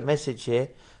 we've got a message here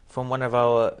from one of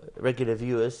our regular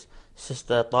viewers,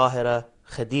 Sister Tahira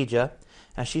Khadija,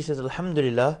 and she says,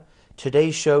 Alhamdulillah,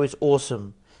 today's show is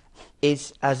awesome.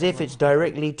 It's as if it's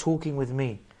directly talking with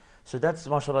me. So that's,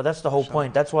 mashallah, that's the whole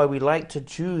point. That's why we like to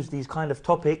choose these kind of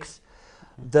topics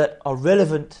that are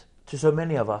relevant to so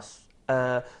many of us.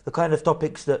 The kind of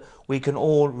topics that we can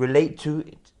all relate to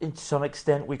some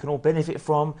extent, we can all benefit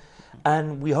from.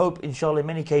 And we hope, inshallah, in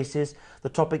many cases, the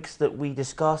topics that we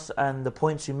discuss and the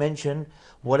points you mention,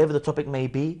 whatever the topic may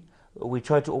be, we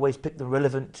try to always pick them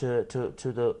relevant to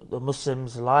the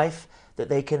Muslim's life, that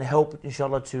they can help,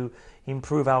 inshallah, to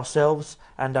improve ourselves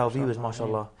and our viewers,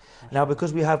 mashallah. Now,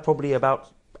 because we have probably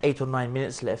about 8 or 9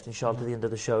 minutes left, inshallah, to the end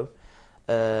of the show,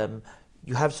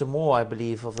 you have some more, I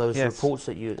believe, of those reports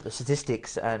that the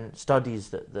statistics and studies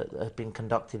that have been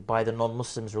conducted by the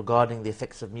non-Muslims regarding the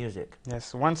effects of music.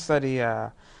 Yes, one study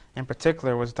in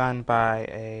particular was done by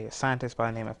a scientist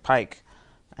by the name of Pike,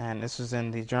 and this was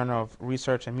in the Journal of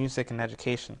Research in Music and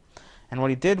Education. And what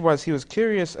he did was he was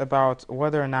curious about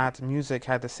whether or not music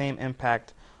had the same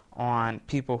impact on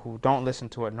people who don't listen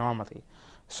to it normally.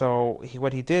 So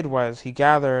what he did was he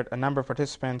gathered a number of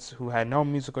participants who had no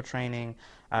musical training,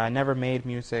 never made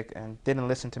music, and didn't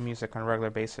listen to music on a regular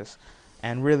basis.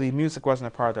 And really, music wasn't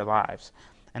a part of their lives.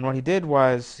 And what he did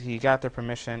was he got their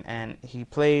permission and he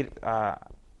played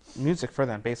music for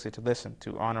them, basically, to listen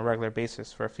to on a regular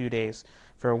basis for a few days,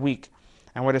 for a week.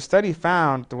 And what his study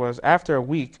found was after a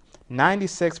week,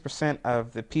 96%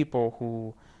 of the people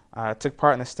who took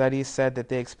part in the study said that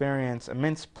they experienced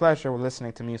immense pleasure with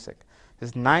listening to music.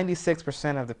 There's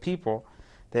 96% of the people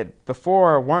that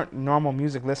before weren't normal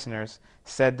music listeners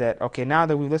said that, okay, now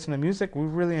that we listen to music, we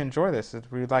really enjoy this.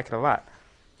 We like it a lot.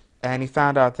 And he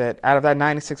found out that out of that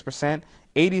 96%,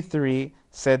 83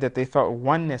 said that they felt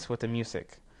oneness with the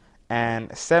music.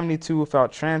 And 72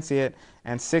 felt transient,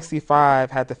 and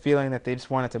 65 had the feeling that they just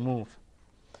wanted to move.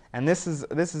 And this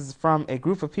is from a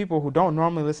group of people who don't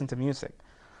normally listen to music.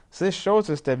 So this shows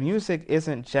us that music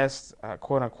isn't just,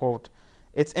 quote-unquote,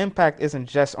 its impact isn't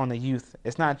just on the youth.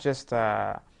 It's not just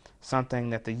something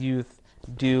that the youth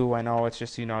do and, it's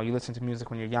just, you listen to music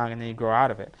when you're young and then you grow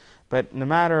out of it. But no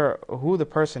matter who the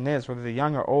person is, whether they're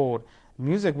young or old,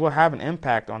 music will have an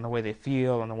impact on the way they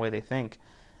feel and the way they think,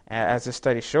 as this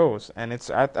study shows. And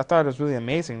I thought it was really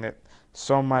amazing that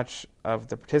so much of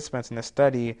the participants in the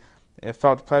study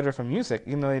felt pleasure from music,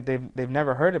 even though they've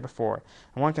never heard it before.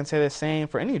 And one can say the same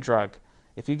for any drug.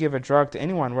 If you give a drug to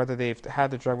anyone, whether they've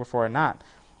had the drug before or not,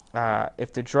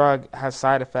 if the drug has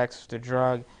side effects, if the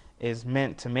drug is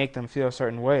meant to make them feel a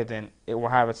certain way, then it will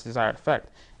have its desired effect.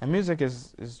 And music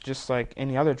is just like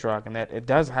any other drug in that it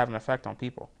does have an effect on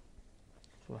people.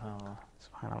 SubhanAllah.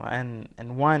 SubhanAllah. And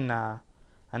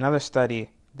another study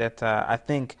that I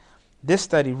think this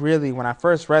study really, when I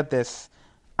first read this,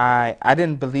 I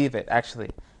didn't believe it,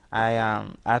 actually.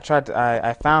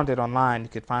 I found it online. You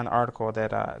could find the article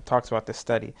that talks about this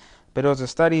study. But it was a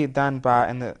study done by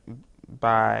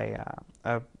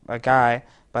a guy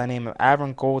by the name of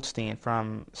Avram Goldstein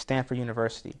from Stanford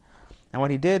University. And what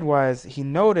he did was he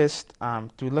noticed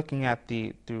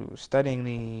through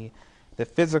studying the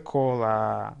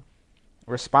physical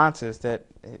responses that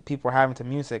people were having to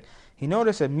music, he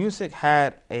noticed that music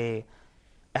had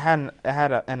an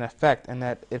effect, and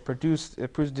that it produces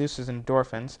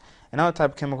endorphins and other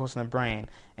type of chemicals in the brain.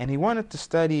 And he wanted to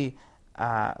study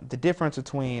the difference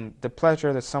between the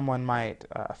pleasure that someone might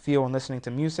feel when listening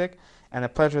to music and the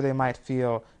pleasure they might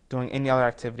feel doing any other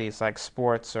activities like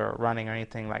sports or running or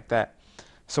anything like that.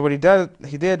 So what he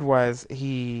did was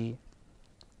he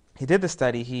did the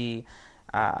study. He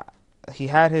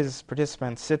had his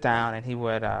participants sit down, and he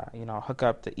would hook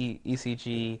up the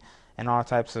ECG and all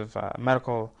types of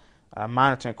medical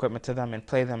monitoring equipment to them and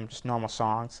play them just normal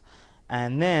songs.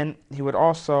 And then he would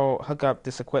also hook up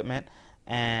this equipment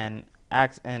and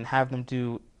have them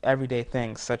do everyday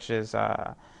things such as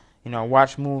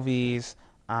watch movies,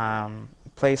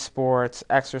 play sports,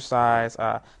 exercise,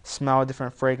 smell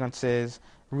different fragrances,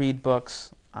 read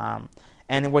books.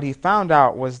 And what he found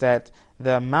out was that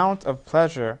the amount of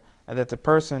pleasure that the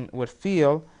person would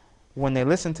feel when they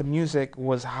listened to music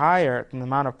was higher than the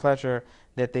amount of pleasure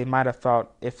that they might have felt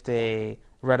if they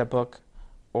read a book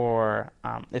or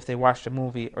if they watched a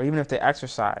movie or even if they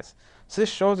exercised. So this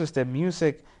shows us that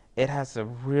music, it has a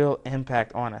real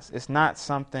impact on us. It's not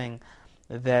something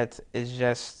that is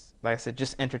just, like I said,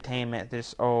 just entertainment,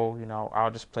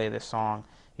 I'll just play this song,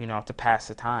 to pass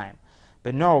the time.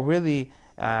 But no, really,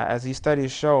 as these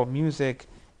studies show, music,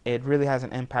 it really has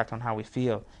an impact on how we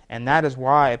feel. And that is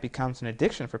why it becomes an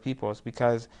addiction for people, is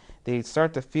because they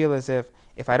start to feel as if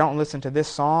I don't listen to this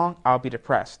song, I'll be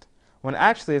depressed. When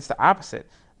actually it's the opposite.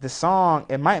 The song,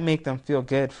 it might make them feel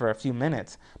good for a few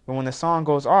minutes, but when the song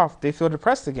goes off, they feel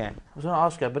depressed again. I was going to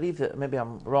ask you, I believe that, maybe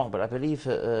I'm wrong, but I believe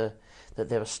that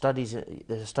there are studies,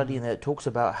 there's a study in there that talks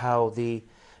about how the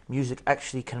music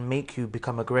actually can make you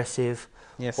become aggressive,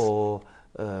 yes, or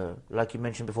like you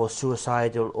mentioned before,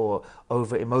 suicidal or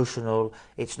over emotional.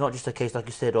 It's not just a case, like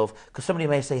you said, of, because somebody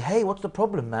may say, hey, what's the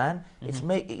problem, man? It's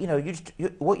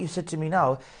what you said to me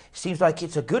now seems like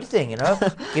it's a good thing,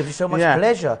 gives you so much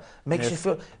pleasure, makes you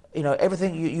feel,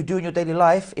 everything you do in your daily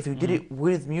life, if you did it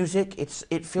with music,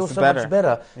 it feels so much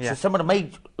better. So someone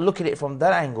may look at it from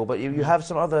that angle, but you have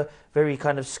some other very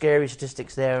kind of scary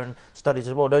statistics there and studies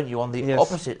as well, don't you, on the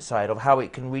opposite side of how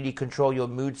it can really control your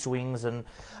mood swings. And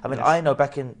I mean, I know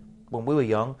back when we were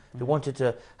young, if we wanted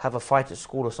to have a fight at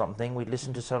school or something, we'd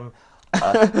listen to some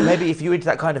maybe if you're into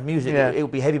that kind of music, it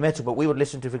would be heavy metal, but we would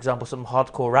listen to, for example, some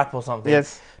hardcore rap or something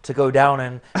to go down,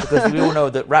 and because we all know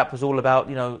that rap was all about,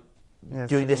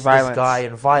 doing this guy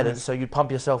and violence, so you'd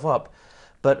pump yourself up.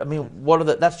 But I mean,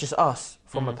 that's just us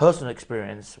from a personal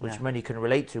experience, which many can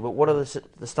relate to. But what do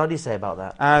the studies say about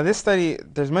that?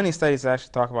 There's many studies that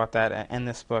actually talk about that in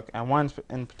this book, and one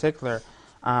in particular,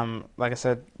 like I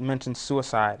said, mentions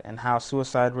suicide and how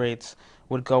suicide rates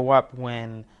would go up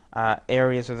when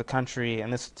areas of the country,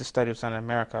 and this study was done in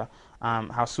America,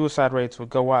 how suicide rates would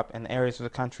go up in areas of the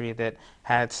country that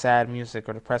had sad music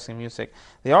or depressing music.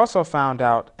 They also found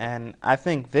out, and I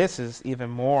think this is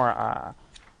even more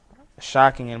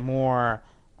shocking and more,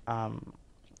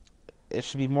 it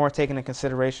should be more taken into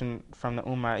consideration from the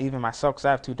Ummah, even myself, because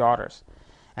I have 2 daughters.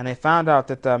 And they found out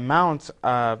that the amount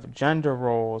of gender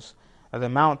roles, or the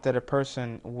amount that a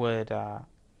person would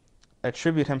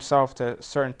attribute himself to a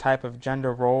certain type of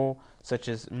gender role, such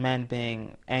as men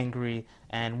being angry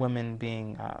and women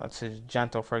being, let's say,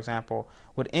 gentle, for example,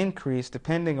 would increase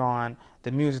depending on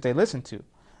the music they listen to.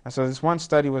 And so this one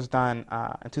study was done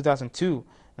in 2002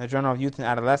 in the Journal of Youth and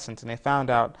Adolescence, and they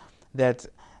found out that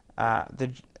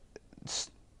the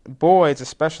boys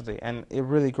especially, and it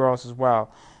really girls as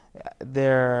well,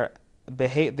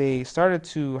 they started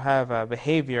to have a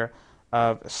behavior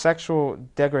of sexual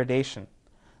degradation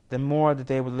the more that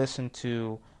they would listen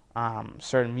to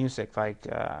certain music, like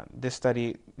this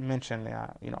study mentioned,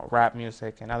 rap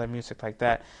music and other music like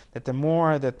that, that the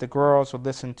more that the girls would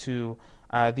listen to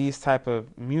these type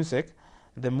of music,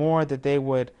 the more that they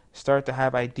would start to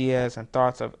have ideas and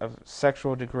thoughts of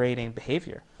sexual degrading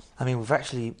behavior. I mean, we've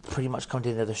actually pretty much come to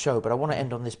the end of the show, but I want to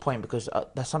end on this point because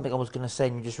that's something I was going to say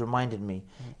and you just reminded me,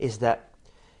 is that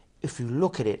if you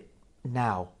look at it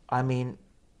now, I mean,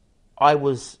 I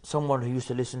was someone who used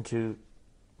to listen to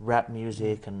rap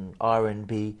music and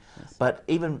R&B, but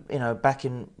even, back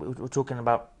in, we're talking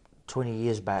about 20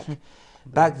 years back,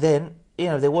 back then,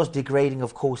 there was degrading,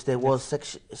 of course, there was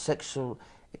sexual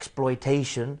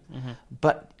exploitation,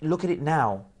 but look at it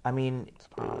now. I mean,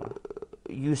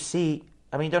 you see,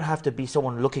 you don't have to be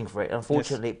someone looking for it.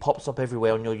 Unfortunately, it pops up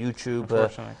everywhere on your YouTube.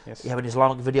 You have an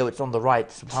Islamic video, it's on the right,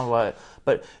 subhanAllah.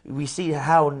 But we see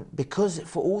how, because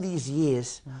for all these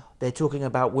years, they're talking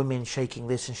about women shaking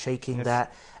this and shaking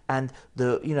that, and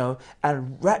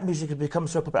and rap music has become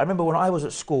so popular. I remember when I was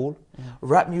at school,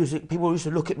 rap music, people used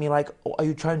to look at me like, oh, are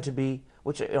you trying to be,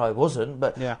 which I wasn't,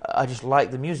 but I just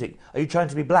like the music. Are you trying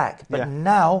to be black? But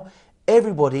now,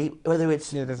 everybody, whether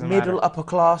it's middle, upper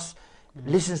class,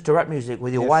 listens to rap music,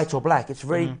 whether you're white or black. It's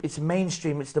very, it's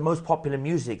mainstream. It's the most popular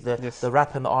music, the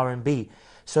rap and the R&B.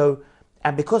 So,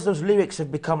 and because those lyrics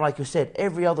have become, like you said,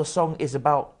 every other song is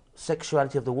about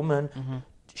sexuality of the woman.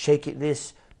 Shake it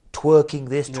this, twerking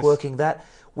this, twerking that.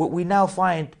 We now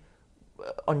find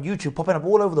on YouTube popping up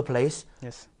all over the place.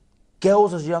 Yes.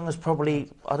 Girls as young as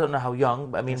probably, I don't know how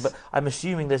young, I mean, but I'm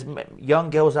assuming there's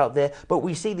young girls out there. But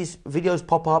we see these videos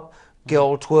pop up,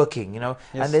 girl twerking, you know,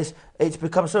 and it's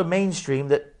become so mainstream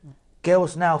that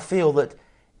girls now feel that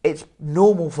it's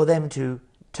normal for them to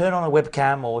turn on a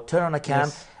webcam or turn on a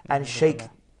cam and shake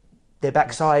their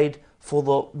backside for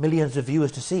the millions of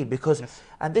viewers to see. Because,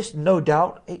 and this, no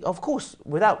doubt, of course,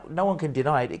 no one can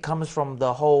deny it. It comes from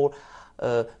the whole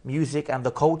music and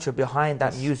the culture behind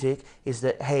that music. Is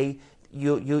that, hey,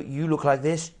 you look like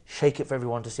this, shake it for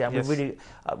everyone to see. And we really,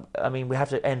 I mean, we have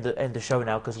to end the show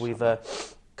now because we've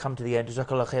come to the end.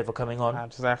 Jazakallah khair for coming on.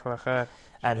 Jazakallah khair.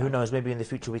 And who knows, maybe in the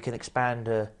future we can expand.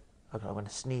 I'm going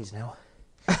to sneeze now.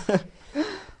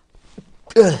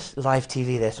 Live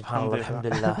TV there, subhanAllah,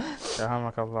 alhamdulillah.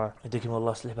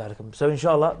 So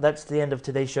inshallah, that's the end of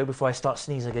today's show before I start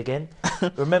sneezing again.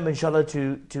 Remember inshallah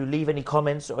to leave any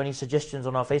comments or any suggestions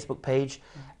on our Facebook page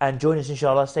and join us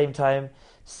inshallah, same time,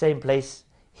 same place,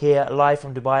 here live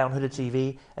from Dubai on Huda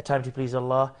TV, A Time to Please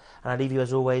Allah. And I leave you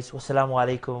as always, wassalamu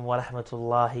alaikum wa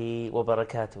rahmatullahi wa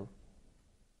barakatuh.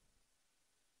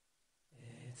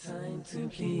 A time to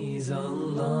please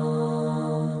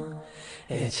Allah,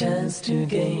 a chance to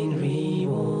gain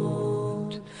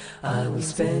reward. I will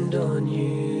spend on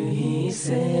you, he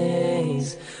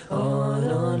says, all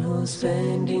who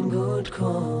spend in good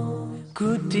cause.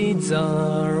 Good deeds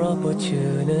are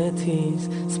opportunities,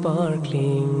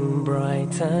 sparkling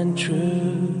bright and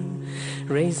true,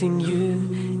 raising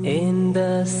you in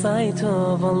the sight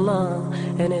of Allah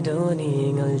and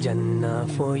adorning Al-Jannah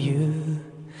for you.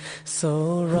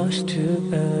 So rush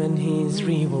to earn his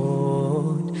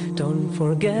reward. Don't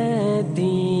forget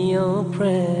the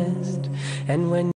oppressed. And when